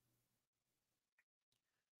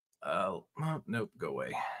 Nope, go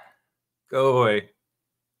away. Go away.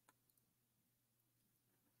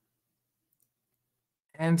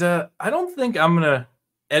 And I don't think I'm gonna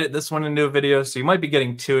edit this one into a video, so you might be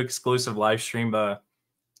getting two exclusive live stream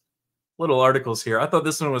little articles here. I thought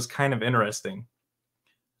this one was kind of interesting.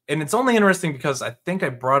 And it's only interesting because I think I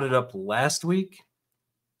brought it up last week.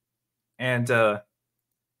 And yeah,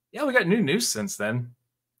 we got new news since then.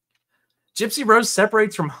 Gypsy Rose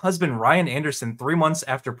separates from husband Ryan Anderson 3 months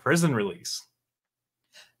after prison release.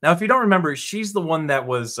 Now, if you don't remember, she's the one that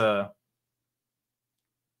was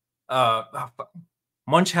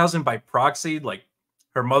Munchausen by proxy. Like,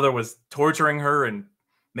 her mother was torturing her and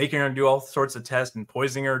making her do all sorts of tests and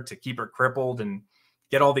poisoning her to keep her crippled and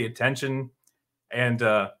get all the attention. And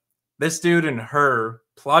this dude and her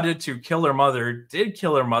plotted to kill her mother, did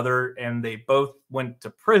kill her mother, and they both went to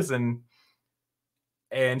prison.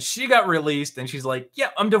 And she got released, and she's like, "Yeah,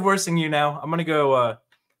 I'm divorcing you now. I'm gonna go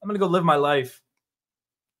live my life."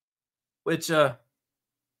 Which,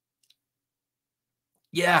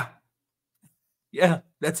 yeah,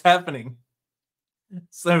 that's happening.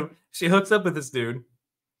 So she hooks up with this dude,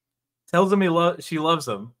 tells him she loves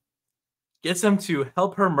him, gets him to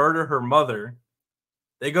help her murder her mother.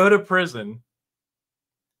 They go to prison,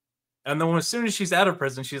 and then as soon as she's out of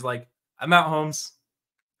prison, she's like, "I'm out, Holmes."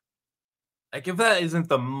 Like, if that isn't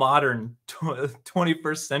the modern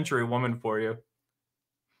 21st century woman for you.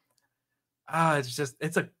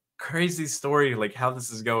 It's a crazy story, like, how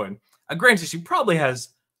this is going. Granted, she probably has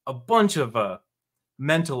a bunch of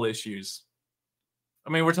mental issues. I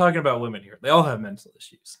mean, we're talking about women here. They all have mental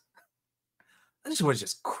issues. This was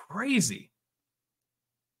just crazy.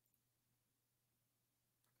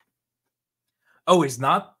 Oh, he's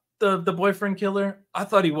not the boyfriend killer? I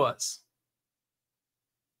thought he was.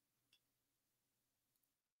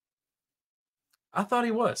 I thought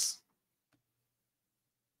he was.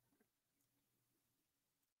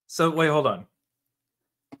 So wait, hold on.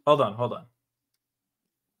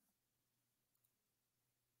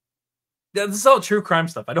 Yeah, this is all true crime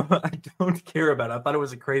stuff. I don't care about it. I thought it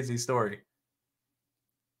was a crazy story.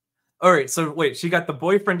 All right, so wait, she got the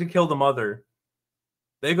boyfriend to kill the mother.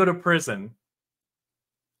 They go to prison.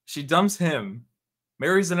 She dumps him,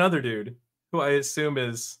 marries another dude who I assume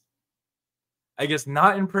is, I guess,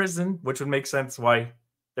 not in prison, which would make sense why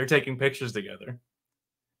they're taking pictures together.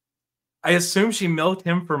 I assume she milked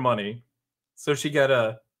him for money, so she got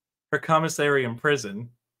her commissary in prison,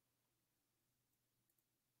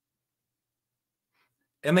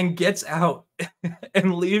 and then gets out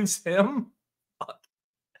and leaves him.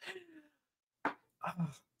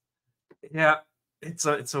 Yeah, it's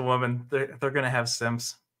a woman. They're gonna have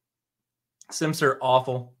simps. Simps are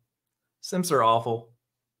awful. Simps are awful.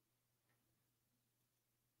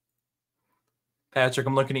 Patrick,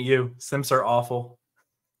 I'm looking at you. Simps are awful.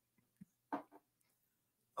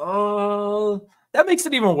 Oh, that makes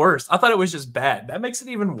it even worse. I thought it was just bad. That makes it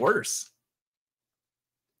even worse.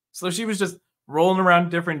 So she was just rolling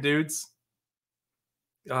around different dudes.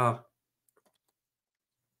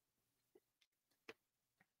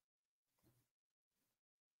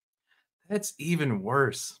 That's even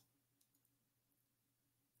worse.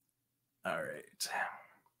 All right.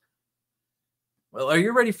 Well, are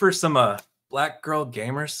you ready for some black girl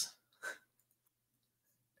gamers?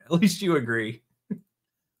 At least you agree.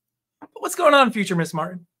 What's going on, future Miss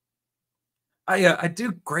Martin? I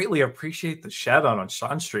do greatly appreciate the shout out on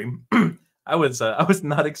Sean's stream. I was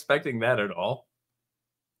not expecting that at all.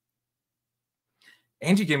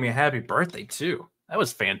 And you gave me a happy birthday too. That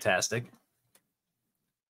was fantastic.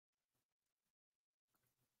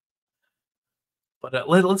 But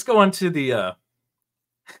let's go on to the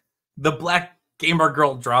black gamer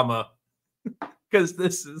girl drama, because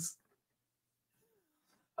this is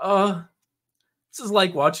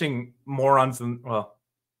like watching morons and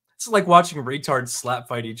it's like watching retards slap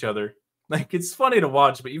fight each other. Like, it's funny to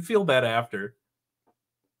watch, but you feel bad after.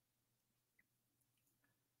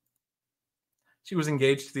 She was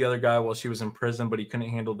engaged to the other guy while she was in prison, but he couldn't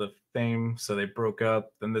handle the fame, so they broke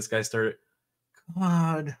up. Then this guy started.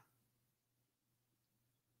 God.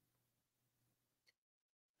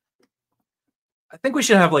 I think we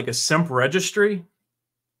should have like a simp registry.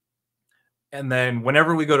 And then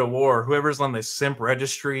whenever we go to war, whoever's on the simp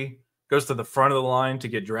registry goes to the front of the line to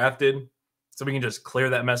get drafted. So we can just clear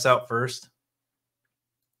that mess out first.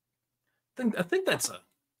 I think that's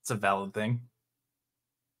a valid thing.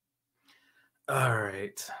 All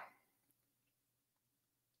right.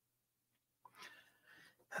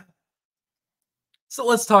 So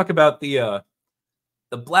let's talk about the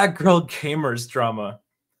Black Girl Gamers drama,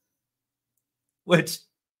 which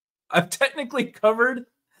I've technically covered,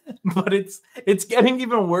 but it's getting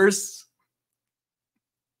even worse.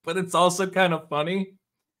 But it's also kind of funny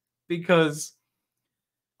because,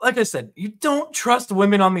 like I said, you don't trust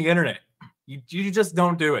women on the internet. You just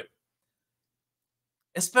don't do it,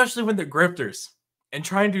 especially when they're grifters and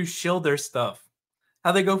trying to shield their stuff.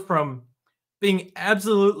 How they go from being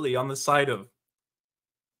absolutely on the side of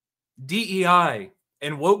DEI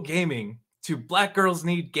and woke gaming to black girls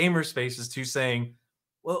need gamer spaces to saying,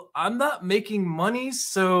 well, I'm not making money,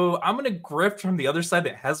 so I'm gonna grift from the other side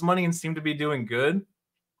that has money and seem to be doing good.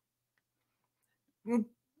 Mm,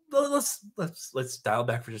 let's dial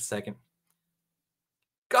back for just a second.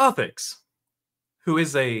 Gothics, who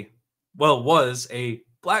is was a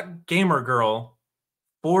black gamer girl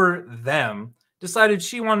for them, decided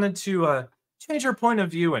she wanted to change her point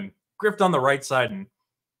of view and grift on the right side and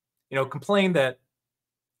complain that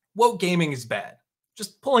woke gaming is bad.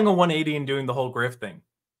 Just pulling a 180 and doing the whole grift thing.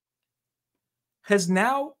 Has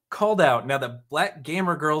now called out now that black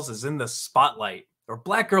gamer girls is in the spotlight, or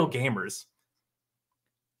black girl gamers.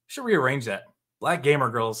 Should rearrange that. Black gamer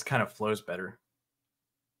girls kind of flows better.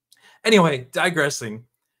 Anyway, digressing.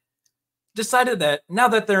 Decided that now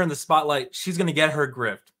that they're in the spotlight, she's going to get her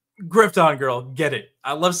grift. Grift on, girl. Get it.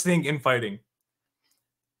 I love seeing infighting.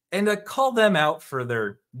 And call them out for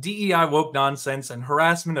their DEI woke nonsense and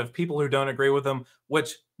harassment of people who don't agree with them,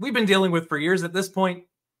 which we've been dealing with for years at this point.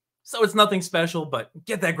 So it's nothing special, but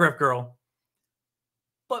get that grift, girl.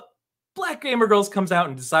 But Black Gamer Girls comes out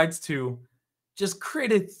and decides to just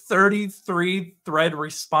create a 33 thread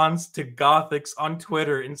response to Gothics on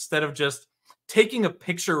Twitter instead of just taking a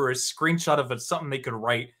picture or a screenshot of something they could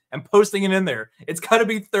write and posting it in there. It's got to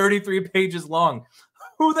be 33 pages long.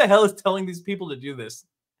 Who the hell is telling these people to do this?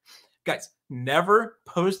 Guys, never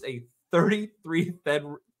post a 33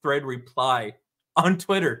 thread reply on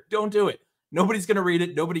Twitter. Don't do it. Nobody's going to read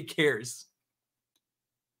it. Nobody cares.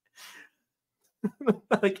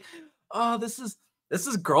 Like, oh, this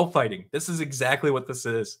is girl fighting. This is exactly what this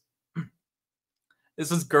is.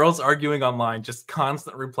 This is girls arguing online, just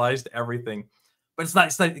constant replies to everything. But it's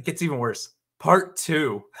not, it gets even worse. Part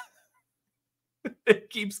 2. It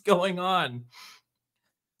keeps going on.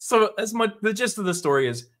 So the gist of the story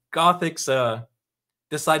is Gothics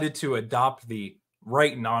decided to adopt the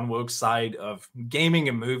right non-woke side of gaming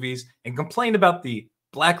and movies and complained about the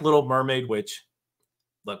Black Little Mermaid, which,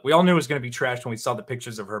 look, we all knew it was going to be trash when we saw the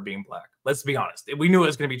pictures of her being black. Let's be honest. We knew it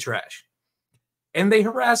was going to be trash. And they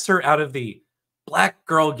harassed her out of the Black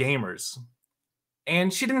Girl Gamers.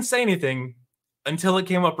 And she didn't say anything until it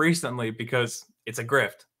came up recently because it's a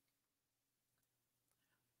grift.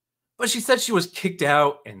 But she said she was kicked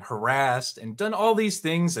out and harassed and done all these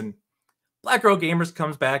things. And Black Girl Gamers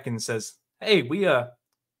comes back and says, hey, we got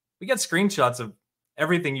screenshots of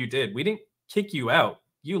everything you did. We didn't kick you out.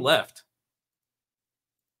 You left.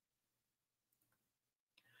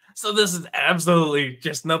 So this is absolutely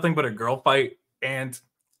just nothing but a girl fight. And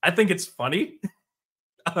I think it's funny.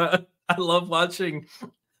 I love watching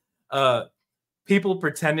people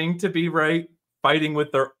pretending to be right, fighting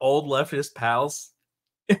with their old leftist pals.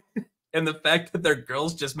 And the fact that they're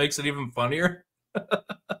girls just makes it even funnier.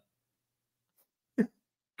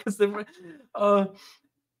 Because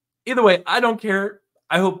either way, I don't care.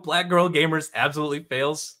 I hope Black Girl Gamers absolutely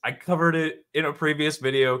fails. I covered it in a previous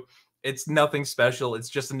video. It's nothing special. It's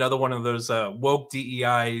just another one of those woke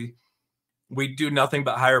DEI, we do nothing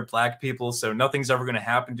but hire black people, so nothing's ever going to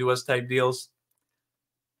happen to us type deals.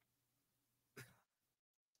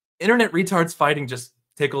 Internet retards fighting just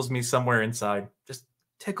tickles me somewhere inside. Just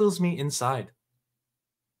tickles me inside.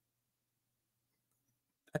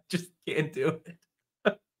 I just can't do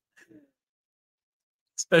it.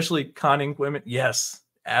 Especially conning women. Yes,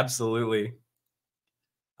 absolutely.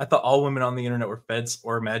 I thought all women on the internet were feds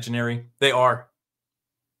or imaginary. They are.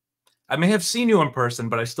 I may have seen you in person,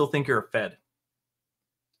 but I still think you're a fed.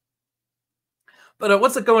 But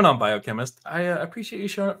what's it going on, Biochemist? I appreciate you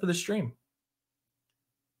showing up for the stream.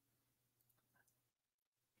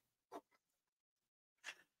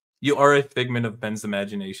 You are a figment of Ben's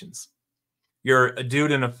imaginations. You're a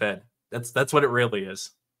dude and a fed. That's what it really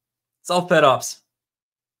is. It's all fed ops.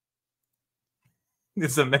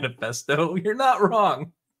 It's a manifesto. You're not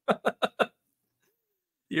wrong.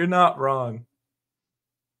 You're not wrong.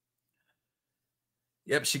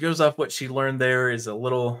 Yep, she goes off what she learned there is a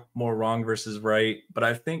little more wrong versus right, but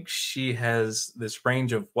I think she has this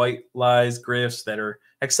range of white lies, grifts that are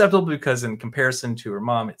acceptable because in comparison to her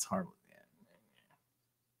mom, it's harmless.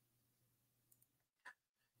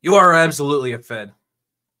 You are absolutely a Fed.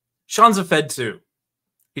 Sean's a Fed too.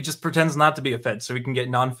 He just pretends not to be a Fed so he can get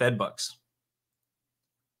non-Fed bucks.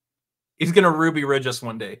 He's gonna Ruby Ridge us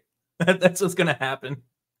one day. That's what's gonna happen.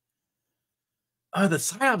 The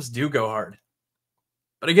psyops do go hard.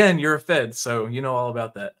 But again, you're a Fed, so you know all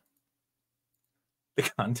about that. The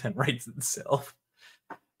content writes itself.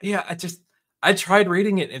 Yeah, I tried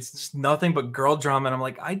reading it. It's just nothing but girl drama, and I'm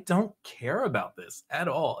like, I don't care about this at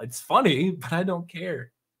all. It's funny, but I don't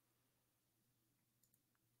care.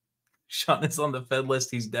 Sean is on the Fed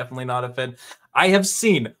list. He's definitely not a Fed. I have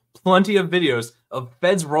seen plenty of videos of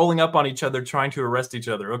Feds rolling up on each other trying to arrest each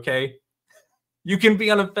other, okay? You can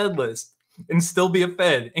be on a Fed list and still be a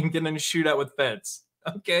Fed and get in a shootout with Feds,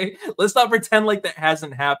 okay? Let's not pretend like that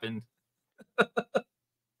hasn't happened.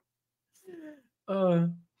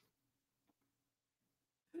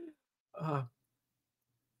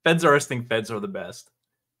 Feds arresting Feds are the best.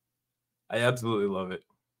 I absolutely love it.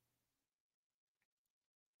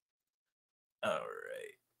 All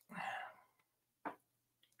right.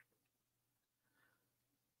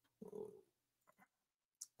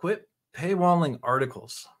 Quit paywalling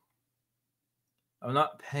articles. I'm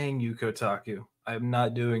not paying you, Kotaku. I'm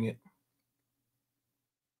not doing it.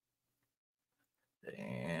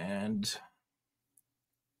 And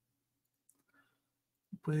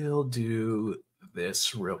we'll do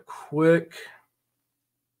this real quick.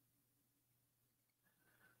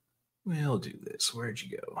 We'll do this. Where'd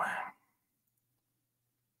you go?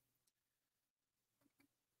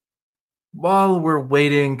 While we're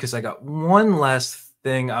waiting, because I got one last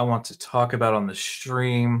thing I want to talk about on the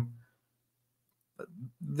stream.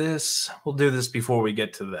 We'll do this before we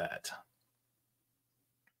get to that.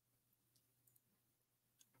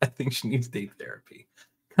 I think she needs date therapy.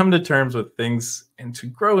 Come to terms with things and to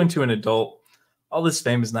grow into an adult. All this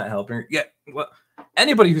fame is not helping her. Yeah, well,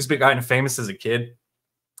 anybody who's gotten famous as a kid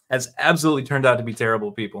has absolutely turned out to be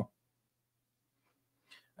terrible people.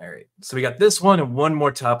 All right, so we got this one and one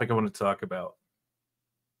more topic I want to talk about.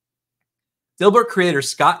 Dilbert creator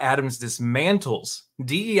Scott Adams dismantles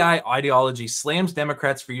DEI ideology, slams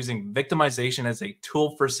Democrats for using victimization as a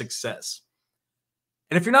tool for success.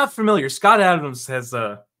 And if you're not familiar, Scott Adams has,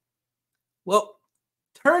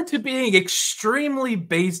 turned to being extremely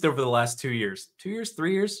based over the last 2 years. 2 years,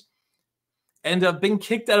 3 years? And been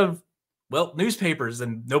kicked out of, newspapers,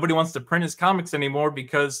 and nobody wants to print his comics anymore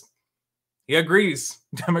because he agrees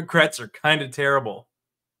Democrats are kind of terrible.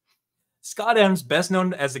 Scott Adams, best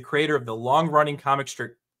known as the creator of the long-running comic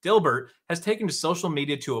strip Dilbert, has taken to social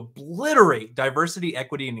media to obliterate diversity,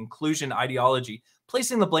 equity, and inclusion ideology,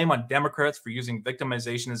 placing the blame on Democrats for using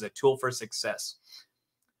victimization as a tool for success.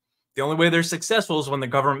 The only way they're successful is when the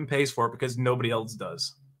government pays for it because nobody else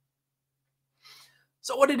does.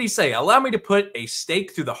 So what did he say? Allow me to put a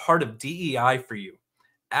stake through the heart of DEI for you.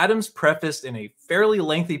 Adams prefaced in a fairly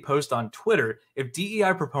lengthy post on Twitter, if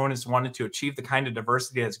DEI proponents wanted to achieve the kind of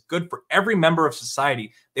diversity that's good for every member of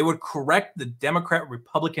society, they would correct the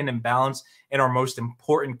Democrat-Republican imbalance in our most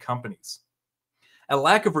important companies. A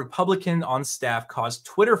lack of Republican on staff caused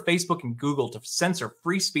Twitter, Facebook, and Google to censor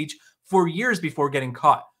free speech for years before getting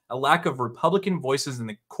caught. A lack of Republican voices in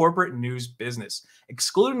the corporate news business,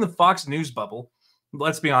 excluding the Fox News bubble.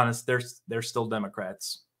 Let's be honest, they're still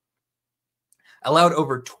Democrats. Allowed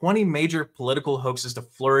over 20 major political hoaxes to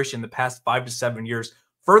flourish in the past 5 to 7 years,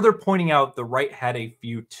 further pointing out the right had a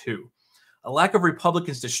few too. A lack of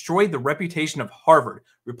Republicans destroyed the reputation of Harvard.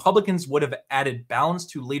 Republicans would have added balance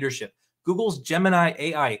to leadership. Google's Gemini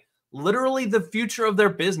AI, literally the future of their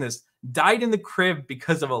business, died in the crib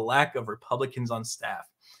because of a lack of Republicans on staff.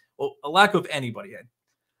 Well, a lack of anybody.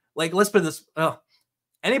 Like, let's put this,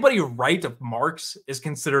 anybody right of Marx is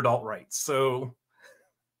considered alt-right. So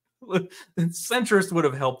the centrist would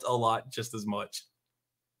have helped a lot just as much.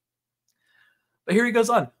 But here he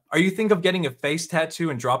goes on. Are you think of getting a face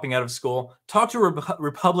tattoo and dropping out of school? Talk to a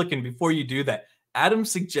Republican before you do that.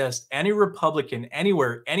 Adams suggests any Republican,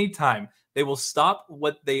 anywhere, anytime, they will stop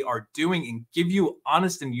what they are doing and give you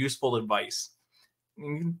honest and useful advice.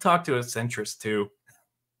 You can talk to a centrist too.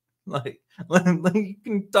 Like you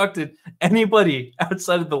can talk to anybody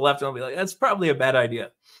outside of the left and I'll be like, that's probably a bad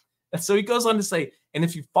idea. And so he goes on to say, and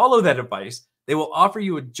if you follow that advice, they will offer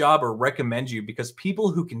you a job or recommend you because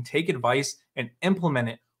people who can take advice and implement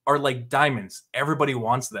it are like diamonds. Everybody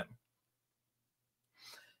wants them.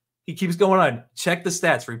 He keeps going on. Check the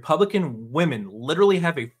stats. Republican women literally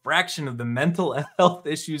have a fraction of the mental health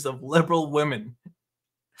issues of liberal women.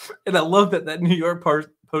 And I love that New York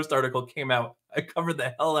Post article came out. I covered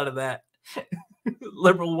the hell out of that.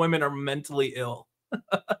 Liberal women are mentally ill.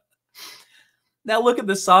 Now look at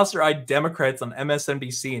the saucer-eyed Democrats on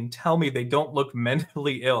MSNBC and tell me they don't look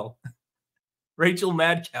mentally ill. Rachel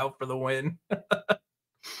Madcow for the win.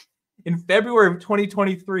 In February of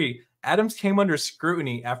 2023, Adams came under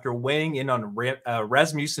scrutiny after weighing in on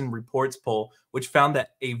Rasmussen Reports poll, which found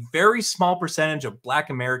that a very small percentage of Black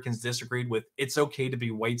Americans disagreed with "it's okay to be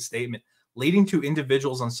white" statement, leading to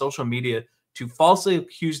individuals on social media to falsely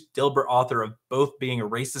accuse Dilbert author of both being a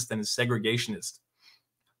racist and a segregationist.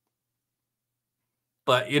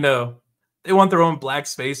 But, they want their own Black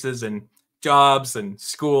spaces and jobs and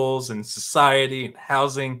schools and society and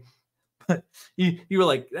housing. You were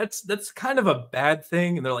like, that's kind of a bad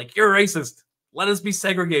thing, and they're like, you're racist. Let us be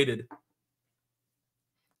segregated.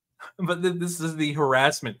 But this is the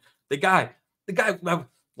harassment. The guy.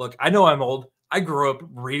 Look, I know I'm old. I grew up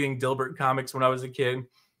reading Dilbert comics when I was a kid.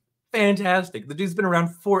 Fantastic. The dude's been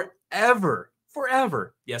around forever.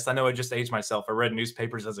 Yes, I know I just aged myself. I read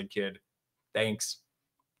newspapers as a kid. Thanks.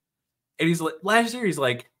 And he's like, last year he's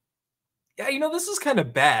like, yeah, this is kind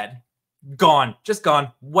of bad. Gone, just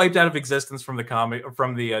gone, wiped out of existence from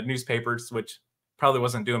the newspapers, which probably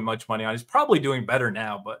wasn't doing much money on. He's probably doing better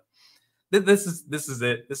now, but this is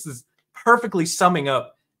it. This is perfectly summing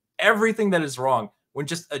up everything that is wrong when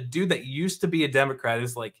just a dude that used to be a Democrat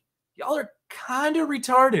is like, y'all are kind of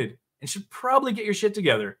retarded and should probably get your shit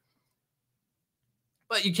together.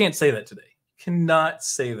 But you can't say that today. You cannot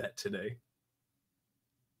say that today.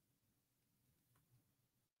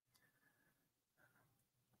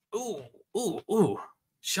 Ooh.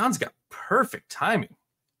 Sean's got perfect timing.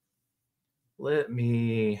 Let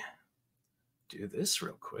me do this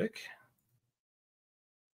real quick.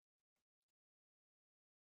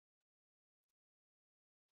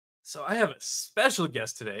 So I have a special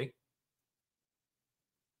guest today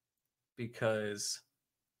because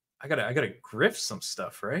I gotta grift some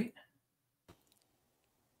stuff, right?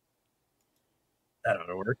 That ought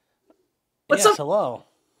to work. What's up? Hello.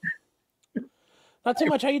 Not too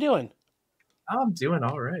much. How you doing? I'm doing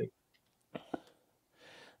all right.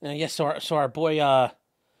 Yes, so our boy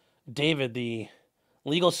David, the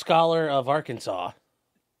legal scholar of Arkansas.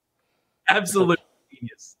 Absolute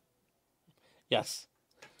genius. Yes,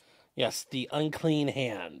 the unclean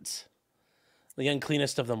hands. The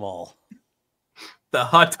uncleanest of them all. The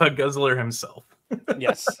hot dog guzzler himself.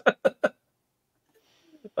 Yes.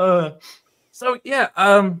 So yeah,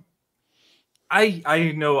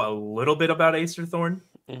 I know a little bit about Acerthorn.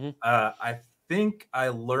 Mm-hmm. I think I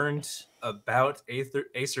learned about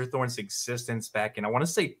Acerthorn's existence back in, I want to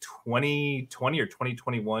say 2020 or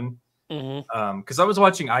 2021. Mm-hmm. Because I was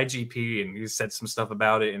watching IGP and he said some stuff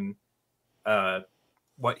about it and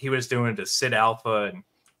what he was doing to Sid Alpha, and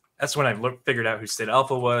that's when I figured out who Sid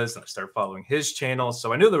Alpha was, and I started following his channel.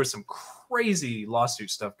 So I knew there was some crazy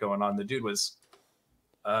lawsuit stuff going on. The dude was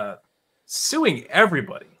suing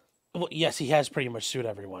everybody. Well, yes, he has pretty much sued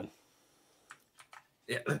everyone.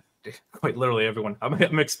 Yeah, quite literally everyone.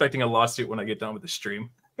 I'm expecting a lawsuit when I get done with the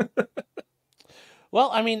stream.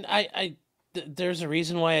 Well, I mean, there's a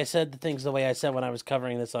reason why I said the things the way I said when I was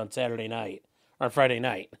covering this on Saturday night or Friday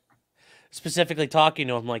night. Specifically talking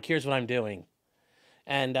to him, like, here's what I'm doing.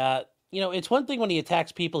 And, it's one thing when he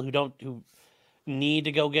attacks people who need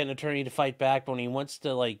to go get an attorney to fight back, but when he wants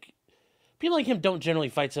to, like, people like him don't generally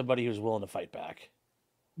fight somebody who's willing to fight back.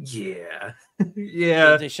 Yeah.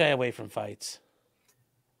 Yeah. They shy away from fights.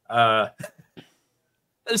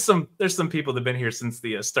 There's some people that've been here since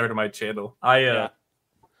the start of my channel. I'm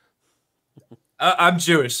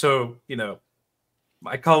Jewish, so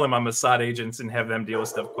I call them my Mossad agents and have them deal with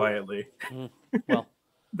stuff quietly. Well,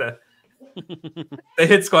 the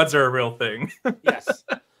hit squads are a real thing. Yes.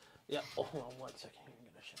 Yeah. Oh, hold on 1 second. I'm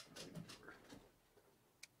gonna shut the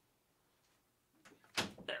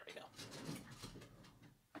door. There we go.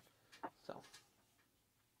 So.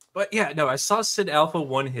 But yeah, no, I saw Sid Alpha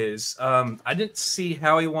won his. I didn't see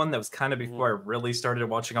how he won. That was kind of before I really started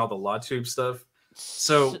watching all the LawTube stuff.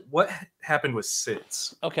 So what happened with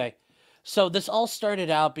Sid's? Okay. So this all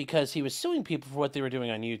started out because he was suing people for what they were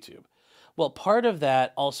doing on YouTube. Well, part of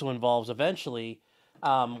that also involves eventually,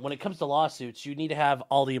 when it comes to lawsuits, you need to have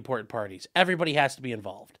all the important parties. Everybody has to be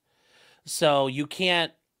involved. So you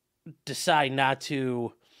can't decide not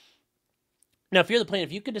to. Now, if you're the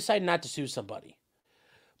plaintiff, you can decide not to sue somebody.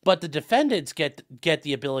 But the defendants get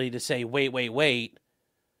the ability to say, wait.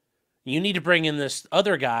 You need to bring in this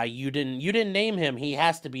other guy. You didn't name him. He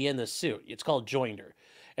has to be in this suit. It's called joinder.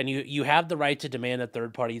 And you have the right to demand that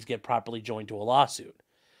third parties get properly joined to a lawsuit.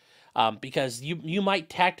 Because you might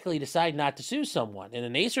tactically decide not to sue someone. And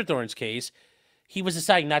in Acerthorn's case, he was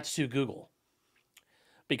deciding not to sue Google.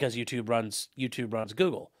 Because YouTube runs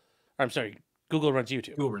Google. I'm sorry, Google runs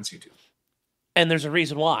YouTube. Google runs YouTube. And there's a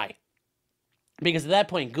reason why. Because at that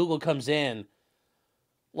point, Google comes in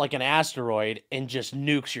like an asteroid and just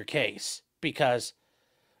nukes your case. Because,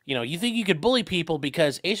 you think you could bully people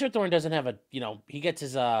because Acerthorn doesn't have he gets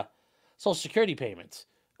his Social Security payments.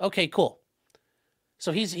 Okay, cool.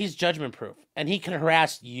 So he's judgment proof, and he can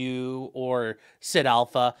harass you or Sid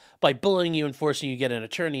Alpha by bullying you and forcing you to get an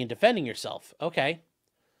attorney and defending yourself. Okay.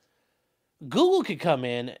 Google could come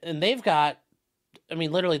in and they've got,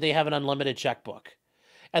 literally they have an unlimited checkbook,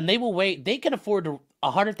 and they will wait. They can afford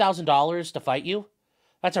 $100,000 to fight you.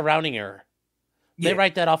 That's a rounding error. They Yeah.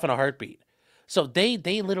 write that off in a heartbeat. So they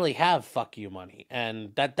literally have fuck you money,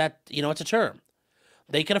 and that it's a term.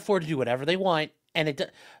 They can afford to do whatever they want, and a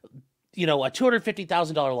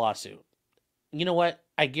 $250,000 lawsuit. You know what?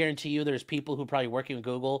 I guarantee you, there's people who are probably working with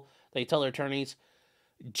Google. They tell their attorneys,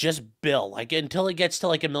 just bill like until it gets to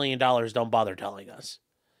like $1 million. Don't bother telling us,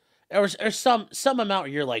 or some amount where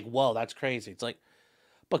you're like, whoa, that's crazy. It's like,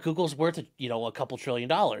 but Google's worth a couple $1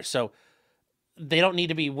 trillion, so they don't need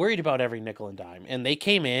to be worried about every nickel and dime. And they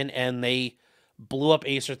came in and they blew up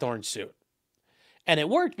Acerthorn's suit, and it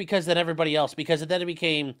worked because then it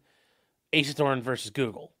became Acerthorn versus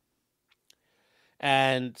Google.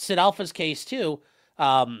 And Sid Alpha's case too,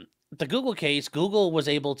 the Google case, Google was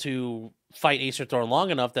able to fight Acerthorn long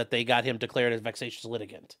enough that they got him declared as vexatious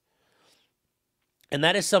litigant. And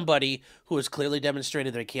that is somebody who has clearly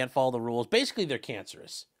demonstrated they can't follow the rules. Basically, they're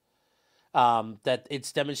cancerous. That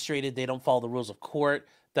it's demonstrated they don't follow the rules of court,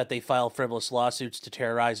 that they file frivolous lawsuits to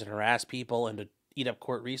terrorize and harass people and to eat up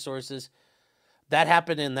court resources. That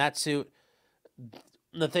happened in that suit.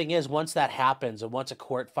 The thing is, once that happens, and once a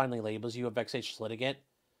court finally labels you a vexatious litigant,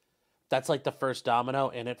 that's like the first domino,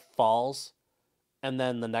 and it falls, and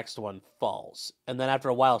then the next one falls. And then after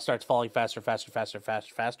a while, it starts falling faster.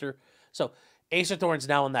 So Acerthorn's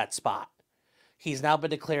now in that spot. He's now been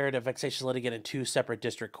declared a vexatious litigant in 2 separate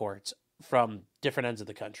district courts from different ends of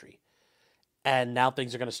the country. And now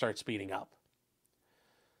things are going to start speeding up.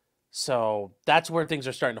 So that's where things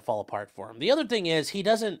are starting to fall apart for him. The other thing is he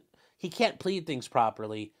can't plead things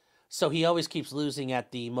properly, so he always keeps losing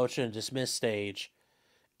at the motion to dismiss stage,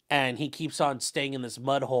 and he keeps on staying in this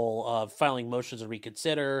mud hole of filing motions to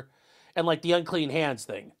reconsider, and like the unclean hands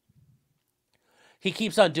thing. He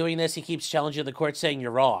keeps on doing this. He keeps challenging the court, saying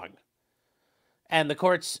you're wrong. And the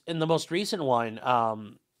courts, in the most recent one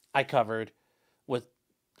I covered with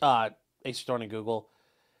Acerthorn and Google,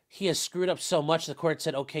 he has screwed up so much the court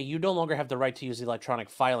said, okay, you no longer have the right to use the electronic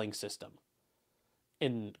filing system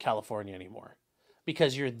in California anymore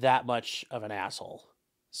because you're that much of an asshole.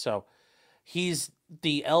 So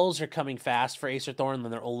the L's are coming fast for Acerthorn,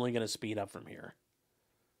 and they're only going to speed up from here.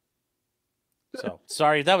 So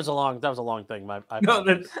sorry, that was a long thing.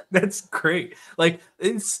 No, that's great. Like,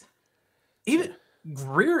 it's even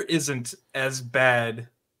Greer isn't as bad.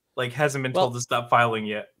 Like, hasn't been told to stop filing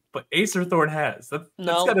yet, but Acerthorn has. That's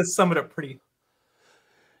got to sum it up pretty.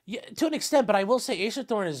 Yeah, to an extent, but I will say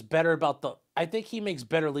Acerthorn is better I think he makes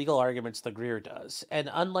better legal arguments than Greer does. And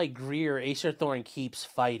unlike Greer, Acerthorn keeps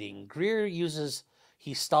fighting. Greer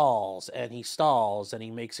he stalls and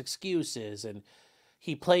he makes excuses and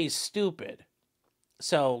he plays stupid.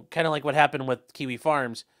 So kind of like what happened with Kiwi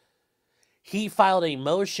Farms, he filed a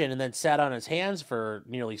motion and then sat on his hands for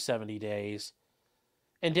nearly 70 days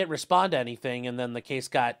and didn't respond to anything. And then the case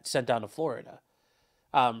got sent down to Florida.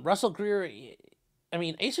 Russell Greer,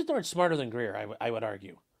 Acerthorn's smarter than Greer, I would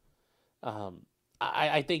argue.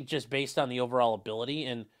 I think just based on the overall ability,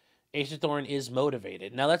 and Acerthorn is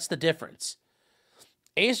motivated. Now, that's the difference.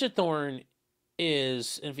 Acerthorn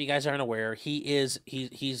is, if you guys aren't aware, he's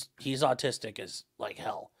autistic as like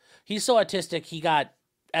hell. He's so autistic, he got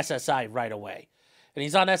SSI right away. And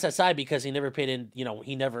he's on SSI because he never paid in,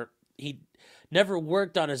 he never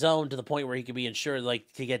worked on his own to the point where he could be insured,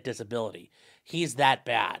 like, to get disability. He's that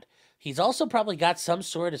bad. He's also probably got some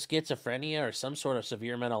sort of schizophrenia or some sort of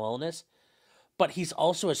severe mental illness, but he's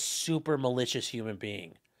also a super malicious human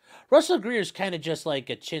being. Russell Greer is kind of just like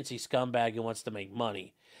a chintzy scumbag who wants to make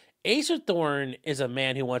money. Acerthorn is a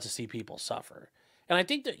man who wants to see people suffer. And I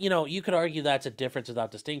think that, you could argue that's a difference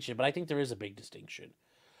without distinction, but I think there is a big distinction.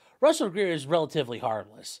 Russell Greer is relatively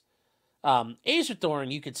harmless.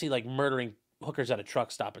 Acerthorn, you could see like murdering hookers at a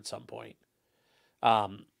truck stop at some point.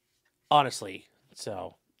 Honestly,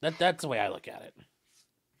 so that's the way I look at it.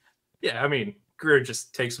 Yeah, Greer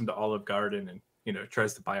just takes him to Olive Garden and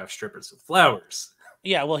tries to buy off strippers with flowers.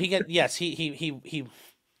 Yeah, well, he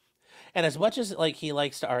and as much as like he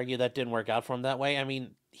likes to argue that didn't work out for him that way,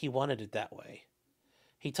 he wanted it that way.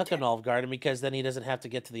 He took an Olive Garden because then he doesn't have to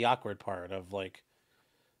get to the awkward part of like,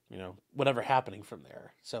 whatever happening from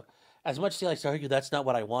there. So as much as he likes to argue that's not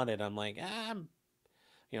what I wanted, I'm like,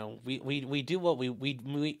 we do what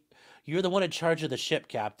we you're the one in charge of the ship,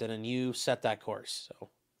 Captain, and you set that course.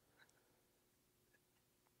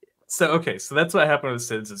 So okay, so that's what happened with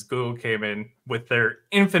Sids is Google came in with their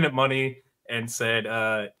infinite money and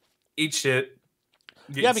said, eat shit.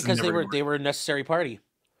 Yeah, It's because never gonna they were a necessary party.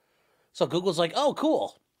 So Google's like, oh,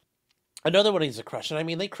 cool. Another one needs to crush. And I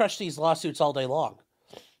mean, they crush these lawsuits all day long.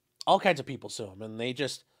 All kinds of people sue them, and they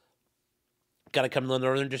just got to come to the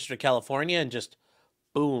Northern District of California and just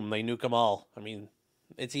boom, they nuke them all. I mean,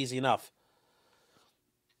 it's easy enough.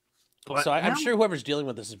 But So I'm now, sure whoever's dealing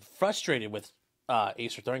with this is frustrated with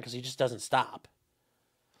Acerthorn because he just doesn't stop.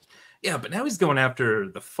 yeah, but now he's going after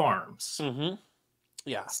the farms. Mm-hmm.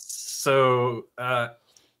 Yeah. So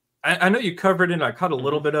I know you covered it. And I caught a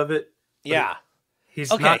little bit of it. Yeah.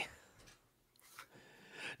 He's Okay. not.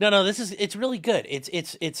 No, it's really good.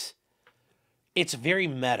 It's very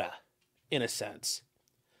meta in a sense.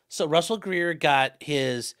 So Russell Greer got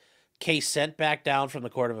his case sent back down from the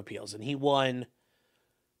Court of Appeals, and he won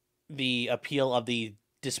the appeal of the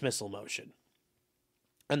dismissal motion.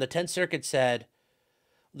 And the 10th Circuit said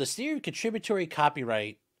the theory of contributory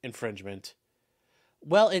copyright infringement.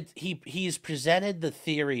 Well, he's presented the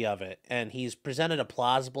theory of it, and he's presented a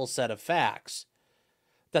plausible set of facts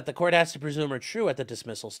that the court has to presume are true at the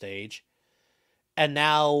dismissal stage, and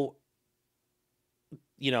now,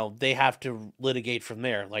 they have to litigate from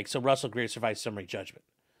there. Like, so Russell Greer survives summary judgment.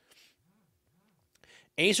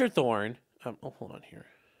 Acerthorn, hold on here.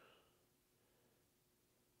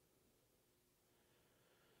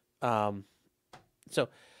 So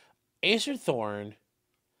Acerthorn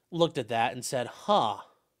looked at that and said, huh.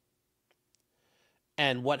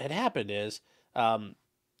 And what had happened is, actually,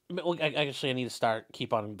 I need to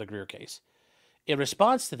keep on the Greer case. In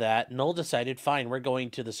response to that, Knoll decided, fine, we're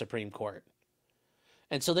going to the Supreme Court.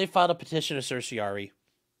 And so they filed a petition of certiorari,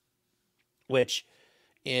 which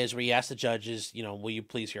is where you ask the judges, will you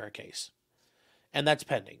please hear our case? And that's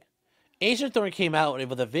pending. Acerthorn came out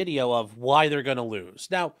with a video of why they're going to lose.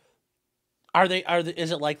 Now,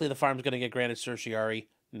 is it likely the farm's going to get granted certiorari?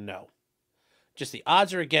 No. Just the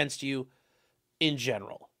odds are against you in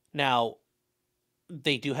general. Now,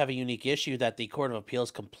 they do have a unique issue that the Court of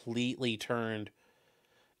Appeals completely turned,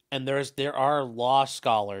 and there are law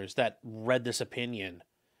scholars that read this opinion.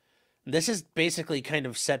 This is basically kind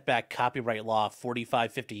of set back copyright law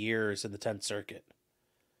 45, 50 years in the 10th Circuit.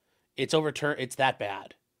 It's overturned. It's that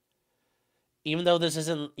bad. Even though this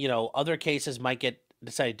isn't, other cases might get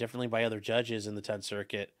decided differently by other judges in the 10th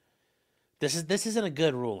Circuit, this isn't a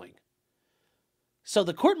good ruling. So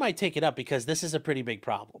the court might take it up because this is a pretty big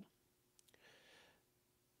problem.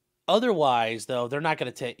 Otherwise, though, they're not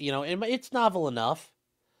going to take, it's novel enough,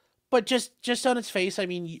 but just on its face, I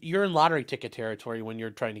mean, you're in lottery ticket territory when you're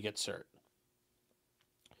trying to get cert.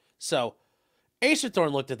 So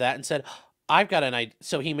Acerthorn looked at that and said, I've got an idea.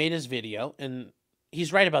 So he made his video, and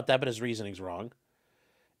he's right about that, but his reasoning's wrong.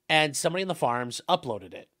 And somebody in the farms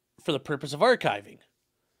uploaded it for the purpose of archiving.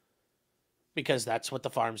 Because that's what the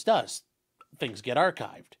farms does. Things get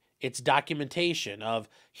archived. It's documentation of,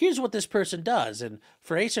 here's what this person does. And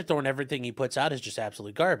for Acerthorn, everything he puts out is just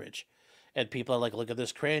absolute garbage. And people are like, look at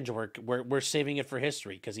this cringe work. We're saving it for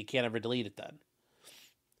history because he can't ever delete it then.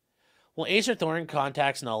 Well, Acerthorn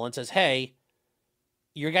contacts Knoll and says, hey,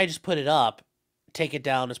 your guy just put it up. Take it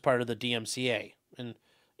down as part of the DMCA. And,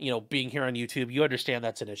 being here on YouTube, you understand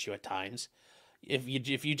that's an issue at times. If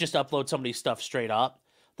you just upload somebody's stuff straight up,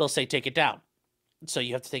 they'll say, take it down. So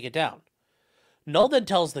you have to take it down. Knoll then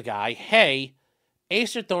tells the guy, hey,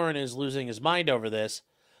 Acerthorn is losing his mind over this.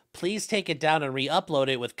 Please take it down and re-upload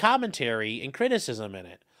it with commentary and criticism in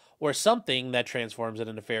it, or something that transforms it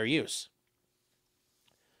into fair use.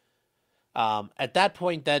 At that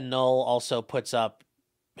point, then Knoll also puts up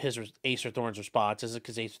his Acerthorn's response,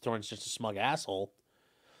 because Acerthorn's just a smug asshole.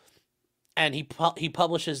 And he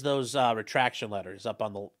publishes those retraction letters up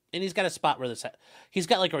on and he's got a spot where he's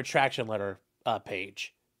got like a retraction letter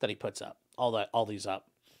page that he puts up, all these up.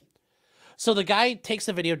 So the guy takes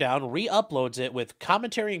the video down, re-uploads it with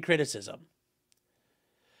commentary and criticism.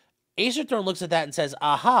 Acerthorn looks at that and says,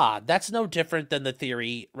 aha, that's no different than the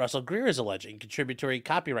theory Russell Greer is alleging, contributory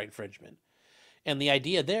copyright infringement. And the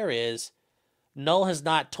idea there is Knoll has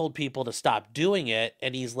not told people to stop doing it,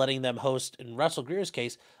 and he's letting them host, in Russell Greer's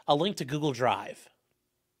case, a link to Google Drive.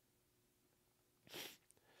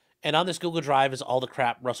 And on this Google Drive is all the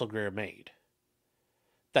crap Russell Greer made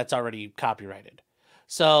that's already copyrighted.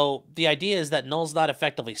 So the idea is that Knoll's not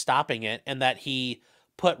effectively stopping it, and that he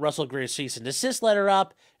put Russell Greer's cease and desist letter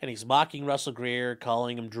up, and he's mocking Russell Greer,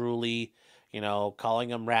 calling him drooly,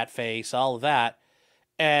 calling him rat face, all of that.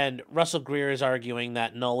 And Russell Greer is arguing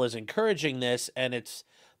that Null is encouraging this, and it's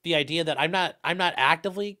the idea that I'm not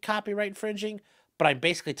actively copyright infringing, but I'm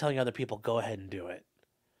basically telling other people go ahead and do it.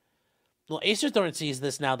 Well, Acerthorn sees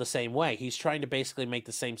this now the same way. He's trying to basically make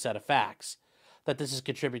the same set of facts that this is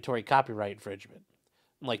contributory copyright infringement,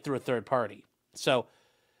 like through a third party. So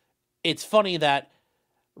it's funny that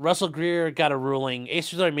Russell Greer got a ruling.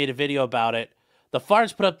 Acerthorn made a video about it. The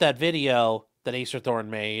Farms put up that video that Acerthorn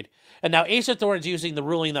made, and now Acerthorn's using the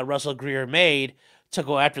ruling that Russell Greer made to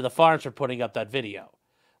go after the Farms for putting up that video.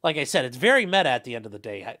 Like I said, it's very meta at the end of the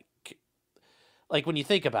day. Like when you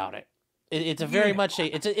think about it, it's a very much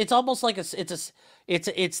it's almost like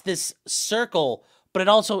it's this circle, but it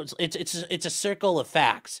also it's a circle of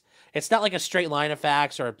facts. It's not like a straight line of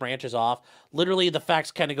facts or it branches off. Literally, the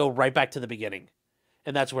facts kind of go right back to the beginning,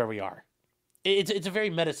 and that's where we are. It's a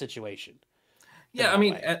very meta situation. Yeah, I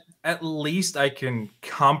mean, at least I can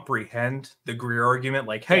comprehend the Greer argument.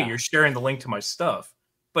 Like, hey, you're sharing the link to my stuff.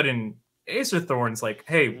 But in Acerthorn's, like,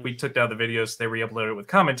 hey, we took down the videos, they re-uploaded it with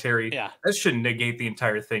commentary. Yeah. That shouldn't negate the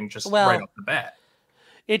entire thing just right off the bat.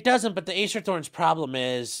 It doesn't, but the Acerthorn's problem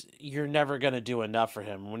is you're never going to do enough for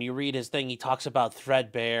him. When you read his thing, he talks about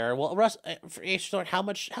threadbare. Well, Russ, for Acerthorn, how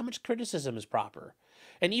much criticism is proper?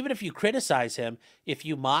 And even if you criticize him, if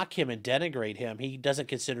you mock him and denigrate him, he doesn't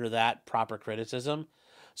consider that proper criticism.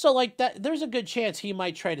 So, like, that, there's a good chance he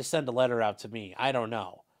might try to send a letter out to me. I don't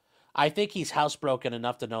know. I think he's housebroken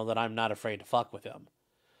enough to know that I'm not afraid to fuck with him.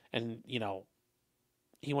 And, you know,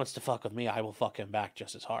 he wants to fuck with me, I will fuck him back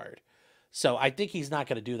just as hard. So I think he's not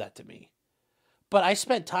going to do that to me. But I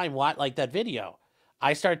spent time watching, like, that video.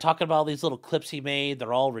 I started talking about all these little clips he made.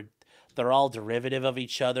 They're all derivative of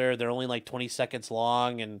each other. They're only like 20 seconds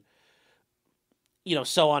long, and you know,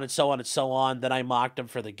 so on and so on and so on. Then I mocked him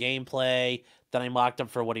for the gameplay. Then I mocked him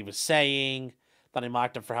for what he was saying. Then I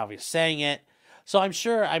mocked him for how he was saying it. So I'm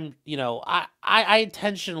sure I'm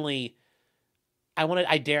intentionally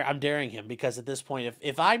I'm daring him, because at this point,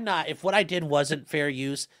 if what I did wasn't fair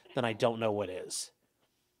use, then I don't know what is.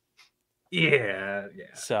 Yeah.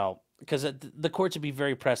 So, because the courts would be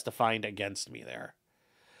very pressed to find against me there.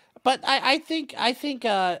 But I think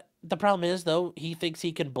the problem is, though, he thinks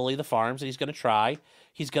he can bully the Farms, and he's going to try.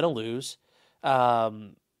 He's going to lose.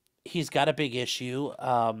 He's got a big issue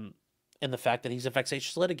in the fact that he's a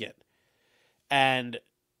vexatious litigant. And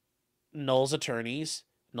Null's attorney,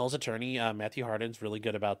 Matthew Hardin's really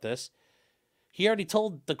good about this. He already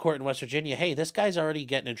told the court in West Virginia, hey, this guy's already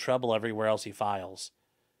getting in trouble everywhere else he files.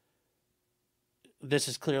 This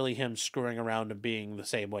is clearly him screwing around and being the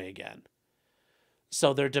same way again.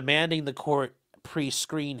 So they're demanding the court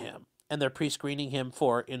pre-screen him, and they're pre-screening him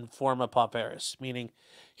for informa pauperis, meaning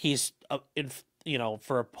he's,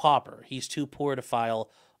 for a pauper, he's too poor to file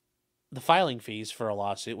the filing fees for a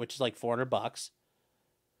lawsuit, which is like $400.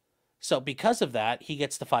 So because of that, he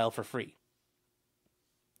gets to file for free.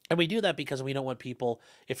 And we do that because we don't want people,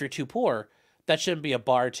 if you're too poor, that shouldn't be a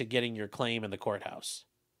bar to getting your claim in the courthouse.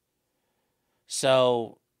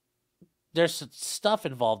 So there's stuff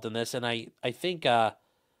involved in this, and I think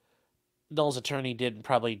Null's attorney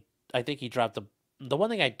I think he dropped the one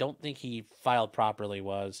thing I don't think he filed properly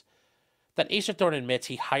was that Acerthorn admits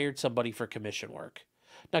he hired somebody for commission work.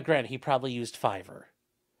 Now, granted, he probably used Fiverr,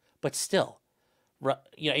 but still,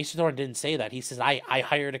 Acerthorn didn't say that. He says, I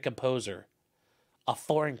hired a composer, a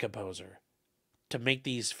foreign composer, to make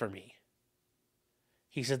these for me.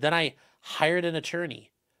 He said, then I hired an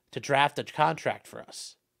attorney to draft a contract for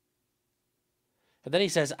us. And then he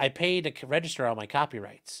says, I paid to register all my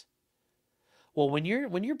copyrights. Well, when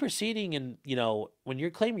you're proceeding and, when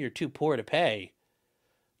you're claiming you're too poor to pay,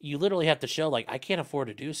 you literally have to show, like, I can't afford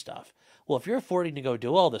to do stuff. Well, if you're affording to go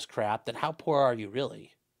do all this crap, then how poor are you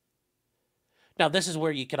really? Now, this is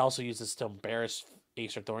where you can also use this to embarrass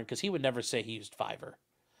Acerthorn, because he would never say he used Fiverr,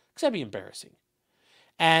 because that'd be embarrassing.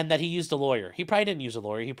 And that he used a lawyer. He probably didn't use a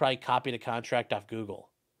lawyer. He probably copied a contract off Google.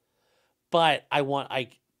 But I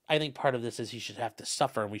think part of this is he should have to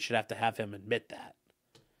suffer, and we should have to have him admit that.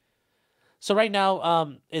 So right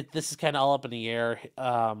now, this is kind of all up in the air.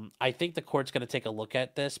 I think the court's going to take a look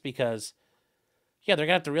at this because, they're going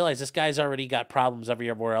to have to realize this guy's already got problems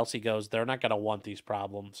everywhere else he goes. They're not going to want these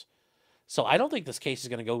problems. So I don't think this case is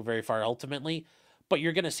going to go very far ultimately, but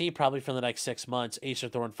you're going to see probably for the next 6 months,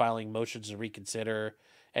 Acerthorn filing motions to reconsider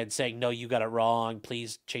and saying, no, you got it wrong.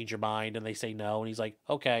 Please change your mind. And they say no. And he's like,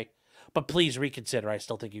 okay, but please reconsider. I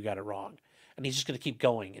still think you got it wrong. And he's just going to keep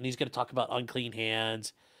going. And he's going to talk about unclean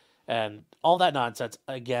hands and all that nonsense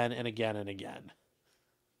again and again and again.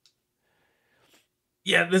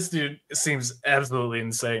 Yeah, this dude seems absolutely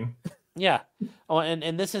insane. Yeah. Oh,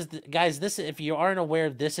 and this is, guys, if you aren't aware,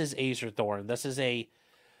 this is Acerthorn. This is a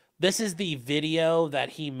This is the video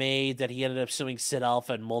that he made that he ended up suing Sid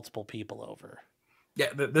Alpha and multiple people over. Yeah,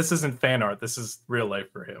 this isn't fan art. This is real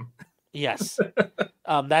life for him. Yes.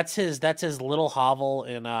 That's his little hovel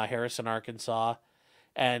in Harrison, Arkansas.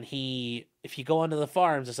 And if you go onto the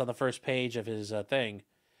farms, it's on the first page of his thing.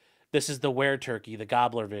 This is the were turkey, the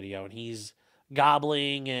gobbler video, and he's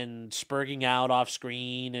gobbling and spurging out off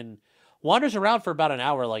screen and wanders around for about an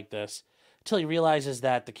hour like this until he realizes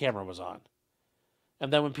that the camera was on.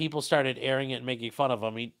 And then when people started airing it and making fun of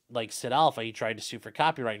him, like Sid Alpha, he tried to sue for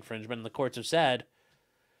copyright infringement, and the courts have said,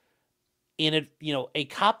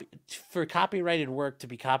 for copyrighted work to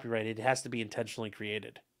be copyrighted, it has to be intentionally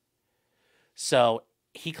created. So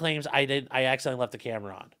he claims I accidentally left the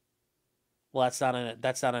camera on. Well, that's not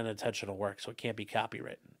an intentional work, so it can't be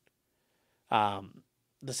copywritten.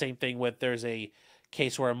 The same thing with there's a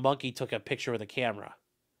case where a monkey took a picture with a camera,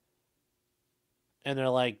 and they're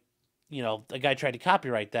like, the guy tried to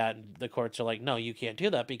copyright that, and the courts are like, no, you can't do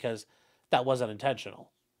that because that wasn't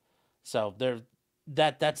intentional. So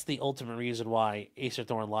that's the ultimate reason why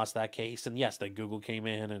Acerthorn lost that case. And yes, then Google came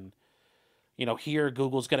in, and here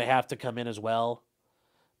Google's going to have to come in as well,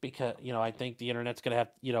 because I think the internet's going to have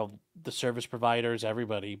the service providers,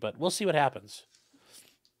 everybody, but we'll see what happens.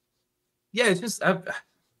 Yeah, it's just I'm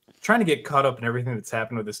trying to get caught up in everything that's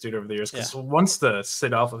happened with this dude over the years, because once the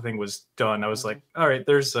Sid Alpha thing was done, I was like, all right,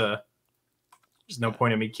 there's no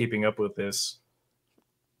point in me keeping up with this.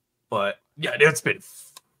 But yeah, it's been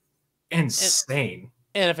insane.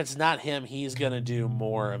 And if it's not him, he's gonna do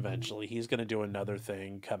more eventually. He's gonna do another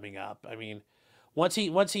thing coming up. I mean, once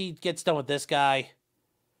he gets done with this guy,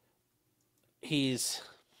 he's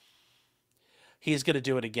gonna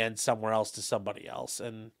do it again somewhere else to somebody else.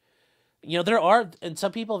 And and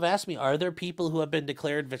some people have asked me, are there people who have been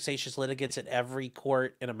declared vexatious litigants at every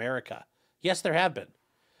court in America? Yes, there have been.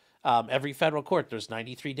 Every federal court, there's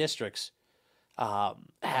 93 districts.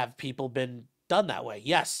 Have people been done that way?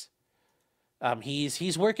 Yes.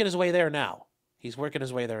 He's working his way there now.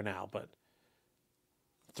 But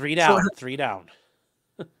 3 down, 3 down.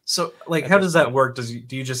 So, like, how does that work?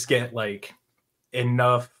 Do you just get like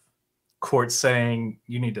enough courts saying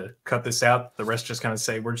you need to cut this out? The rest just kind of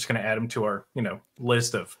say we're just going to add them to our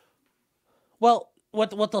list of. Well,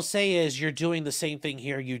 what they'll say is you're doing the same thing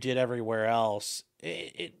here you did everywhere else.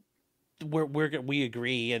 We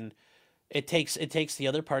agree, and it takes the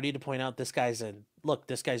other party to point out this guy's doing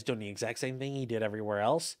the exact same thing he did everywhere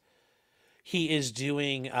else. He is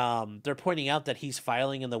doing. They're pointing out that he's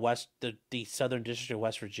filing in the Southern District of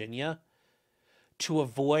West Virginia to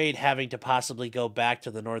avoid having to possibly go back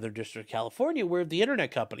to the Northern District of California, where the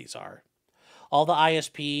internet companies are. All the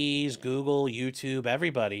ISPs, Google, YouTube,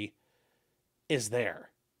 everybody is there.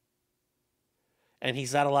 And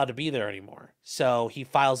he's not allowed to be there anymore. So he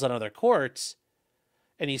files on other courts,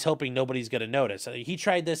 and he's hoping nobody's going to notice. He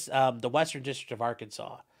tried this, the Western District of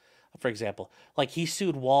Arkansas, for example. Like, he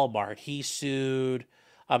sued Walmart. He sued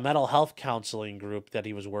a mental health counseling group that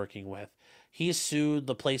he was working with. He sued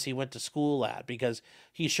the place he went to school at because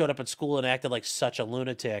he showed up at school and acted like such a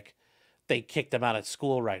lunatic. They kicked him out of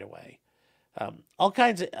school right away. All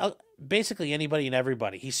kinds of, basically anybody and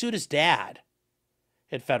everybody. He sued his dad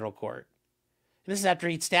in federal court. And this is after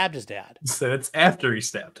he'd stabbed his dad. So it's after he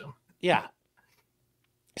stabbed him. Yeah.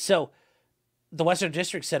 So the Western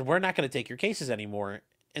District said, we're not going to take your cases anymore.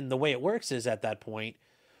 And the way it works is at that point,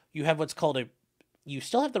 you have what's called you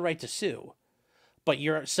still have the right to sue, but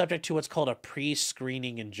you're subject to what's called a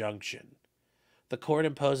pre-screening injunction. The court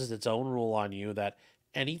imposes its own rule on you that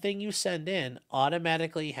anything you send in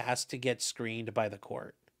automatically has to get screened by the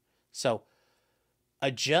court. So a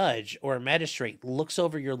judge or a magistrate looks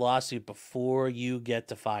over your lawsuit before you get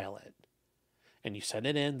to file it. And you send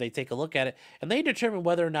it in, they take a look at it, and they determine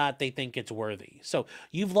whether or not they think it's worthy. So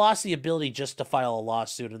you've lost the ability just to file a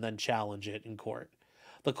lawsuit and then challenge it in court.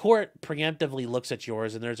 The court preemptively looks at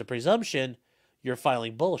yours, and there's a presumption you're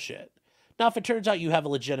filing bullshit. Now, if it turns out you have a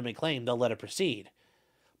legitimate claim, they'll let it proceed.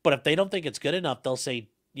 But if they don't think it's good enough, they'll say,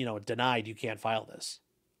 denied, you can't file this.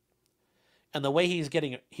 And the way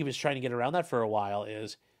he was trying to get around that for a while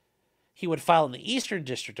is he would file in the Eastern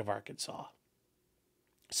District of Arkansas.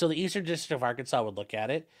 So the Eastern District of Arkansas would look at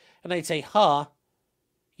it, and they'd say,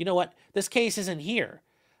 you know what? This case isn't here.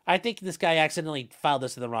 I think this guy accidentally filed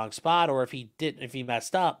this in the wrong spot, or if he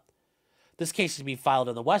messed up, this case should be filed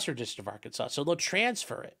in the Western District of Arkansas. So they'll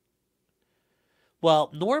transfer it.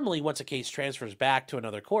 Well, normally once a case transfers back to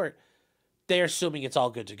another court, they're assuming it's all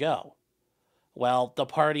good to go. Well, the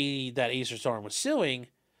party that Acerthorn was suing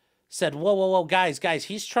said, whoa, guys,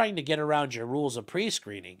 he's trying to get around your rules of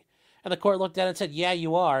pre-screening. And the court looked at it and said, yeah,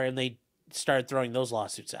 you are. And they started throwing those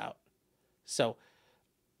lawsuits out. So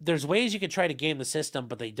there's ways you can try to game the system,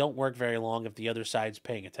 but they don't work very long if the other side's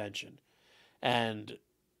paying attention. And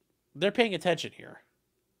they're paying attention here.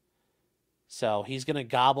 So he's going to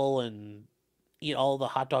gobble and eat all the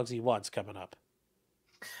hot dogs he wants coming up.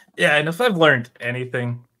 Yeah, and if I've learned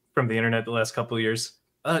anything from the internet the last couple of years,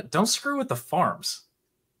 don't screw with the farms.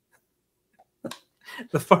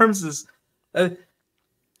 The farms is...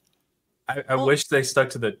 I wish they stuck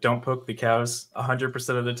to the don't poke the cows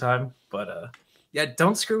 100% of the time, but yeah,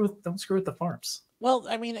 don't screw with the farms. Well,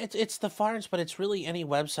 I mean, it's the farms, but it's really any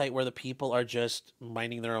website where the people are just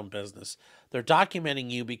minding their own business. They're documenting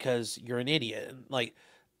you because you're an idiot. Like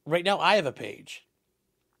right now, I have a page,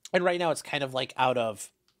 and right now it's kind of like out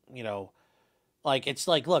of, like it's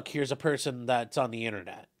like, look, here's a person that's on the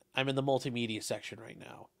internet. I'm in the multimedia section right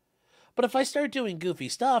now. But if I start doing goofy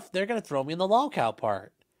stuff, they're gonna throw me in the lolcow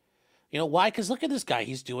part. You know why? Because look at this guy.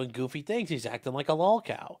 He's doing goofy things. He's acting like a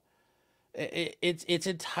lolcow. It's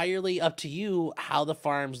entirely up to you how the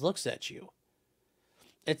farms looks at you.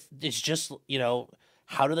 It's just,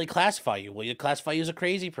 how do they classify you? Will you classify you as a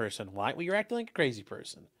crazy person? Why? Well, you're acting like a crazy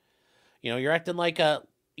person. You're acting like a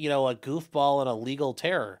goofball and a legal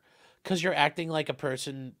terror because you're acting like a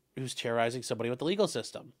person who's terrorizing somebody with the legal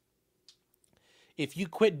system. If you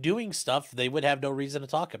quit doing stuff, they would have no reason to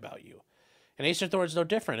talk about you. And Acerthorn's no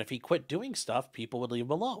different. If he quit doing stuff, people would leave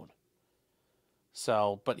him alone.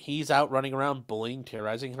 So, but he's out running around bullying,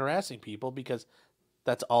 terrorizing, and harassing people because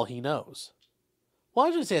that's all he knows. Well, I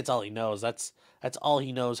shouldn't say that's all he knows. That's all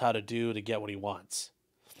he knows how to do to get what he wants.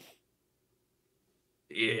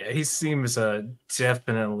 Yeah, he seems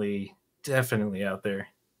definitely out there.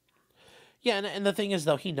 Yeah, and the thing is,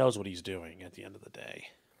 though, he knows what he's doing at the end of the day.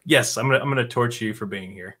 Yes, I'm gonna torture you for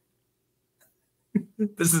being here.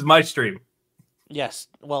 This is my stream. Yes.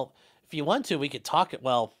 Well, if you want to, we could talk it.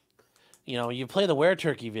 Well, you play the Were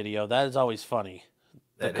Turkey video. That is always funny.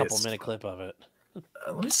 A couple-minute clip of it.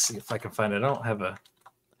 Let me see if I can find it. I don't have a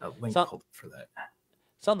link pulled for that.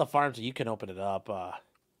 It's on the farm, so you can open it up.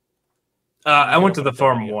 I went to the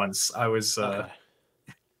farm once. I was okay.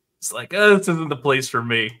 It's like, this isn't the place for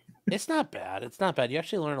me. It's not bad. It's not bad. You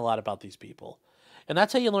actually learn a lot about these people. And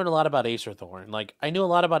that's how you learn a lot about Acerthorn. Like, I knew a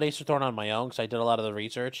lot about Acerthorn on my own because I did a lot of the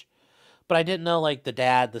research. But I didn't know, like,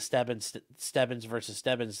 the Stebbins versus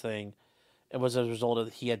Stebbins thing. It was a result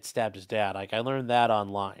of he had stabbed his dad. Like, I learned that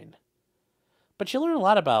online. But you learn a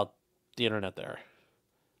lot about the internet there.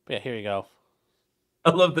 But yeah, here you go.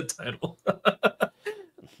 I love the title.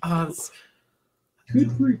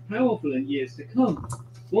 Could prove powerful in years to come.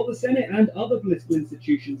 What the Senate and other political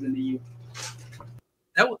institutions in the U.S.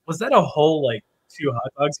 Was that a whole, like, 2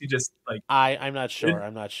 hot dogs? You just, like... I'm not sure.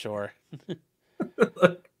 I'm not sure.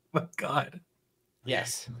 My God.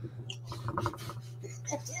 Yes.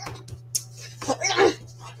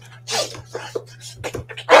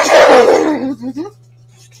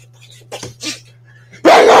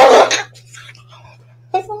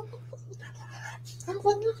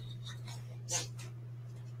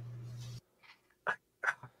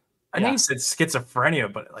 I know you said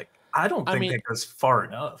schizophrenia, but like I don't think that goes far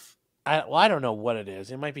enough. I don't know what it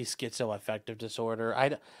is. It might be schizoaffective disorder.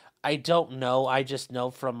 I don't know. I just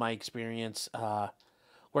know from my experience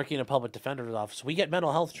working in a public defender's office, we get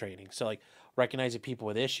mental health training. So like recognizing people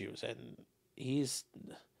with issues, and he's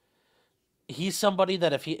somebody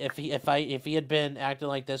that if he had been acting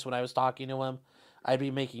like this when I was talking to him, I'd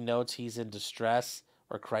be making notes. He's in distress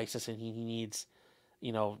or crisis, and he needs,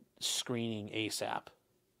 screening ASAP.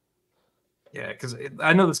 Yeah, because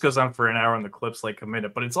I know this goes on for an hour and the clip's like a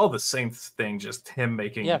minute, but it's all the same thing, just him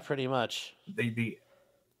making pretty much the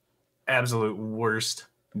absolute worst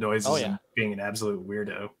noises and being an absolute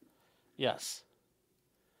weirdo. Yes.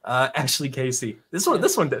 Ashley Casey. This one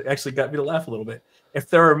actually got me to laugh a little bit. If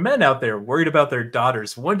there are men out there worried about their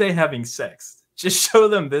daughters one day having sex, just show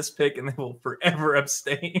them this pic and they will forever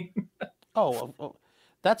abstain. Oh,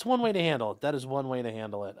 that's one way to handle it. That is one way to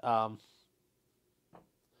handle it.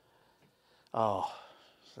 Oh,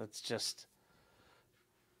 that's just,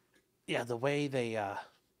 the way they,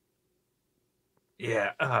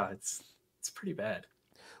 it's pretty bad.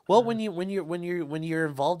 Well, when you're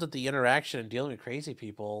involved at the interaction and dealing with crazy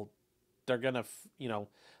people, they're gonna,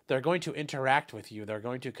 they're going to interact with you. They're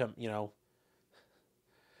going to come,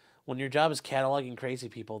 when your job is cataloging crazy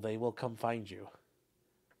people, they will come find you.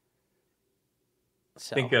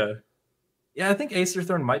 So. I think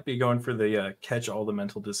Acerthorn might be going for the catch all the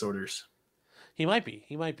mental disorders. He might be.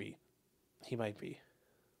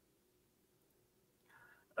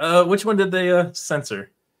 Which one did they censor?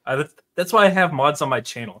 That's why I have mods on my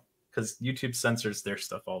channel, because YouTube censors their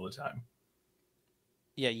stuff all the time.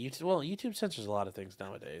 Yeah, YouTube censors a lot of things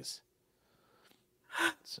nowadays.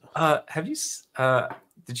 So, Have you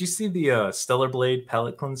did you see the Stellar Blade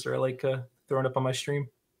palette cleanser I like throwing up on my stream?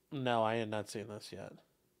 no, I had not seen this yet.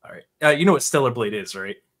 All right. You know what Stellar Blade is,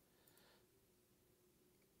 right?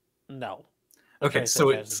 No. I'm Okay, trying to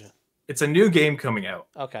so think. it's a new game coming out,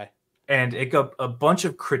 Okay. and it got a bunch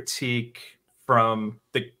of critique from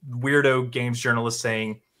the weirdo games journalists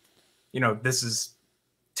saying, this is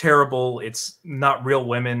terrible. It's not real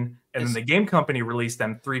women. And then the game company released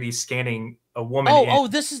them 3D scanning a woman in.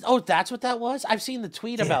 That's what that was? I've seen the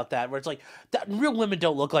tweet Yeah. about that where it's like, real women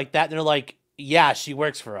don't look like that. And they're like, yeah, she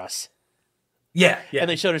works for us. Yeah. And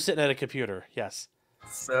they showed her sitting at a computer. Yes.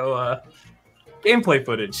 So, gameplay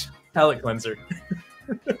footage, palette cleanser.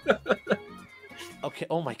 Okay.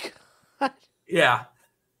 Oh my God. Yeah.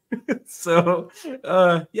 So,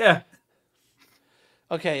 yeah.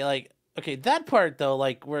 Okay, that part though,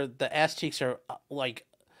 like where the ass cheeks are like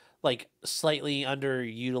slightly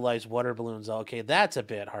underutilized water balloons. Okay, that's a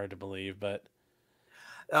bit hard to believe, but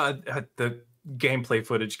The gameplay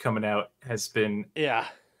footage coming out has been yeah,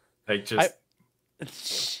 like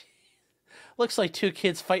just looks like two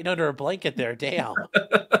kids fighting under a blanket there. Damn.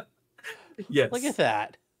 yes. Look at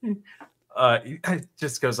that. It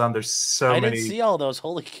just goes on. There's so many. I didn't see all those.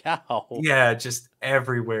 Holy cow. Yeah, just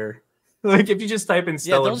everywhere. Like if you just type in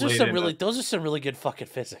Stellar those Blade are some really good fucking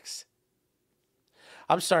physics.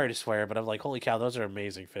 I'm sorry to swear, but I'm like, holy cow, those are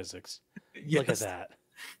amazing physics. Yes. Look at that.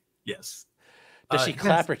 Yes. Does she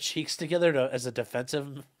clap her cheeks together as a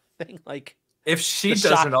defensive thing? Like if she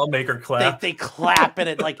doesn't, I'll make her clap. They clap and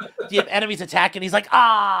it like the enemy's attacking. He's like,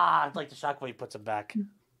 ah! Like the shockwave puts him back.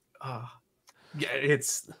 Yeah,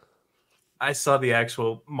 I saw the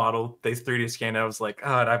actual model. They 3D scanned it. I was like,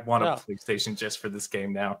 God, I want a PlayStation just for this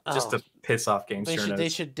game now, just to piss off games. They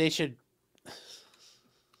should.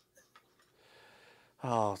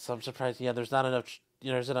 Oh, so I'm surprised. Yeah, there's not enough.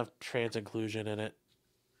 There's enough trans inclusion in it.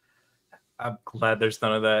 I'm glad there's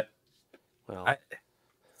none of that. Well,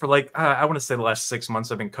 I want to say the last 6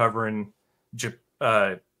 months I've been covering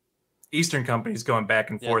Eastern companies going back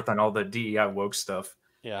and forth on all the DEI woke stuff.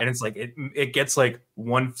 Yeah. And it's like it gets like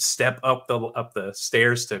one step up the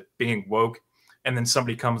stairs to being woke, and then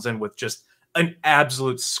somebody comes in with just an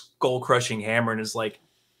absolute skull crushing hammer and is like,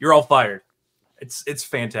 "You're all fired." It's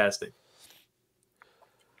fantastic.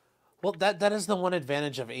 Well, that is the one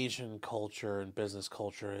advantage of Asian culture and business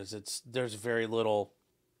culture is there's very little.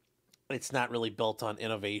 It's not really built on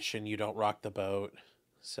innovation. You don't rock the boat,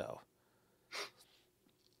 so.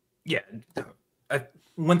 Yeah, I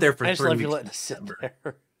went there for 3 weeks. I just love you letting us sit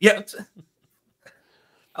there. Yeah,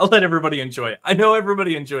 I'll let everybody enjoy it. I know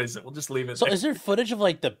everybody enjoys it. We'll just leave it. So, is there footage of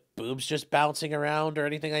like the boobs just bouncing around or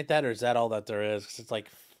anything like that, or is that all that there is? 'Cause it's like,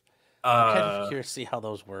 I'm kind of curious to see how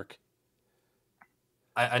those work.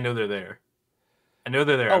 I know they're there. I know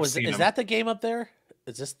they're there. Oh, is that the game up there?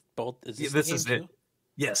 Is this both? Is this this the game is too? it.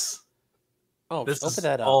 Yes. Oh, this open is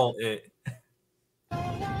that up. All it.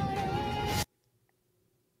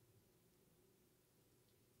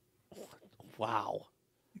 Wow.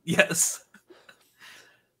 Yes.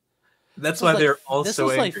 That's why they're all this so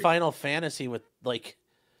was angry. like Final Fantasy with like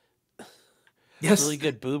really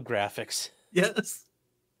good boob graphics. Yes.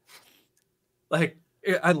 Like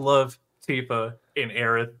I love Tifa in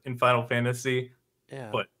Aerith in Final Fantasy.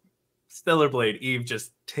 Yeah. But Stellar Blade Eve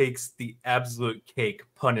just takes the absolute cake,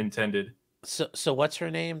 pun intended. So what's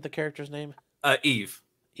her name? The character's name? Eve.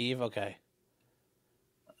 Eve, okay.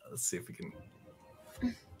 Let's see if we can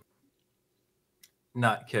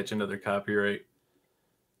not catch another copyright.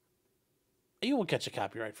 You won't catch a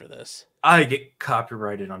copyright for this. I get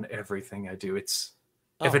copyrighted on everything I do. If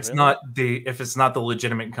it's really? not the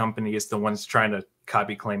legitimate company, it's the ones trying to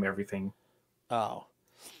copy claim everything. Oh.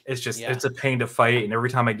 It's just it's a pain to fight, and every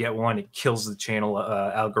time I get one, it kills the channel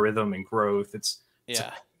algorithm and growth. It's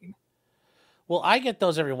a pain. Well, I get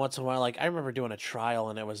those every once in a while. Like I remember doing a trial,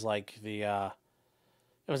 and it was like it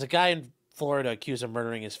was a guy in Florida accused of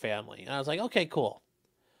murdering his family, and I was like, okay, cool.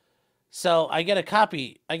 So I get a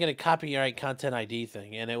copyright content ID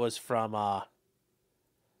thing, and it was from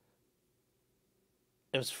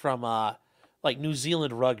like New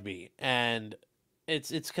Zealand rugby, and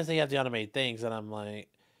it's because they have the automated things, and I'm like,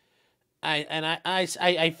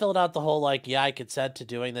 I filled out the whole like, yeah, I consent to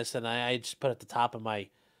doing this, and I just put at the top of my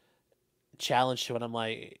challenge to it. I'm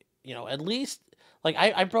like, at least like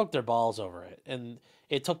I broke their balls over it, and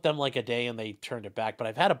it took them like a day, and they turned it back. But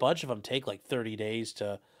I've had a bunch of them take like 30 days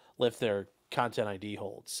to lift their content ID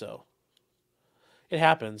holds, so it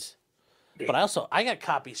happens. But I got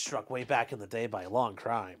copy struck way back in the day by Long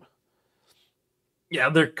Crime. Yeah,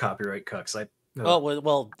 they're copyright cucks.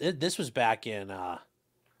 This was back in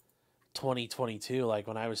 2022, like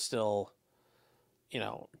when I was still,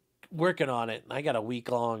 working on it. And I got a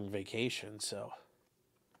week-long vacation, so.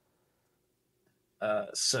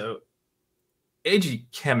 So AG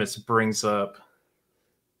Chemist brings up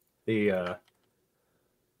the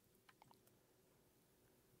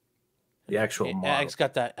actual model. Ag's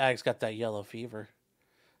got that yellow fever.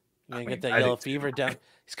 You gonna get that I yellow do fever too. down?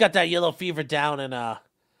 He's got that yellow fever down in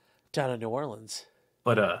New Orleans.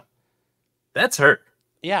 But that's her.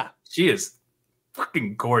 Yeah. She is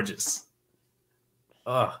fucking gorgeous.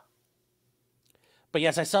 Ugh. But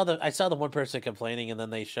yes, I saw the one person complaining, and then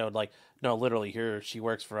they showed like, no, literally, here she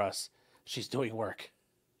works for us. She's doing work.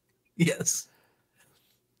 Yes.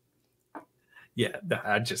 Yeah,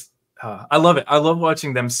 I love it. I love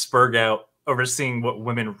watching them spurg out over seeing what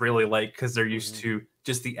women really like because they're used to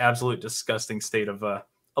just the absolute disgusting state of a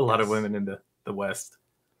lot of women in the West.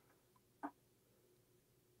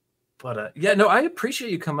 But yeah, no, I appreciate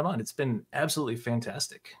you coming on. It's been absolutely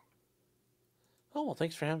fantastic. Oh well,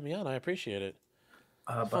 thanks for having me on. I appreciate it.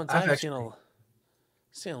 But Fun I've time. actually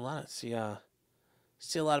See a lot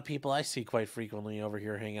of people I see quite frequently over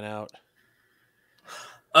here hanging out.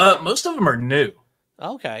 most of them are new.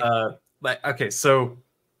 Okay. So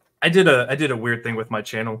I did a weird thing with my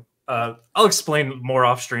channel. I'll explain more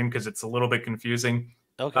off stream because it's a little bit confusing.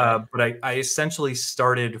 Okay. But I essentially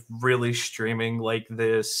started really streaming like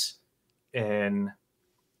this in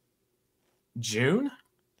June.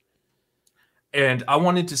 And I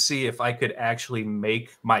wanted to see if I could actually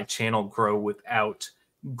make my channel grow without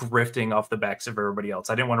grifting off the backs of everybody else.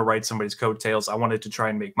 I didn't want to ride somebody's coattails. I wanted to try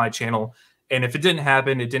and make my channel. And if it didn't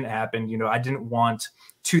happen, it didn't happen. I didn't want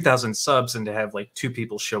 2,000 subs and to have like 2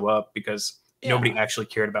 people show up because nobody actually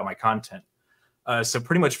cared about my content. So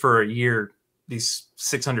pretty much for a year, these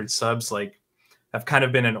 600 subs like have kind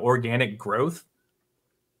of been an organic growth.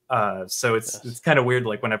 So it's kind of weird.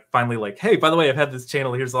 Like when I finally like, hey, by the way, I've had this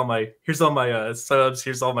channel. Here's all my subs.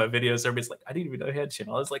 Here's all my videos. Everybody's like, I didn't even know you had a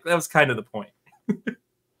channel. I was like, that was kind of the point.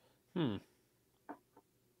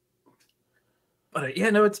 But yeah,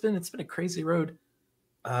 no, it's been a crazy road.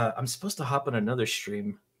 I'm supposed to hop on another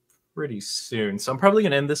stream pretty soon, so I'm probably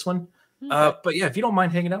gonna end this one. Okay. But yeah, if you don't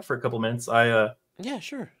mind hanging out for a couple minutes, I Yeah,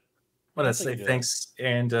 sure. want to say thanks,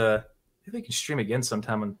 and maybe we can stream again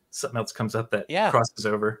sometime when something else comes up that crosses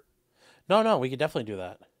over. No, we could definitely do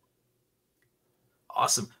that.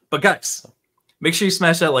 Awesome. But guys, make sure you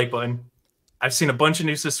smash that like button. I've seen a bunch of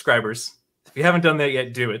new subscribers. If you haven't done that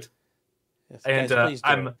yet, do it. Yes, and guys, please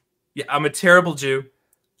do it. I'm a terrible Jew.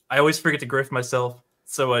 I always forget to grift myself.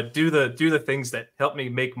 So do the things that help me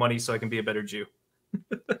make money so I can be a better Jew.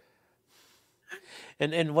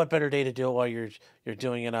 And what better day to do it while you're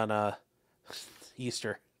doing it on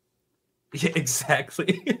Easter? Yeah,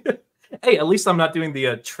 exactly. Hey, at least I'm not doing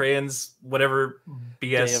the trans whatever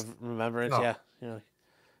BS. Day of Remembrance, yeah.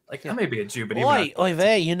 Like I may be a Jew, but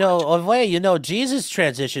you know, Jesus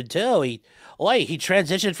transitioned too. He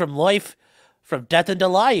transitioned from death into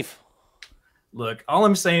life. Look, all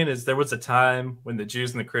I'm saying is there was a time when the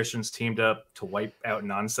Jews and the Christians teamed up to wipe out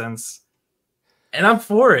nonsense, and I'm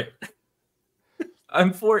for it.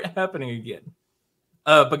 I'm for it happening again.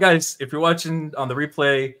 But guys, if you're watching on the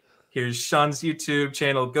replay, here's Sean's YouTube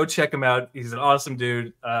channel. Go check him out. He's an awesome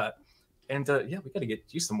dude. And yeah, we got to get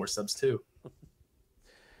you some more subs too.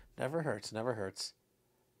 Never hurts.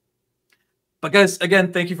 But guys,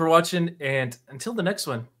 again, thank you for watching. And until the next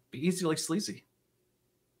one, be easy like sleazy.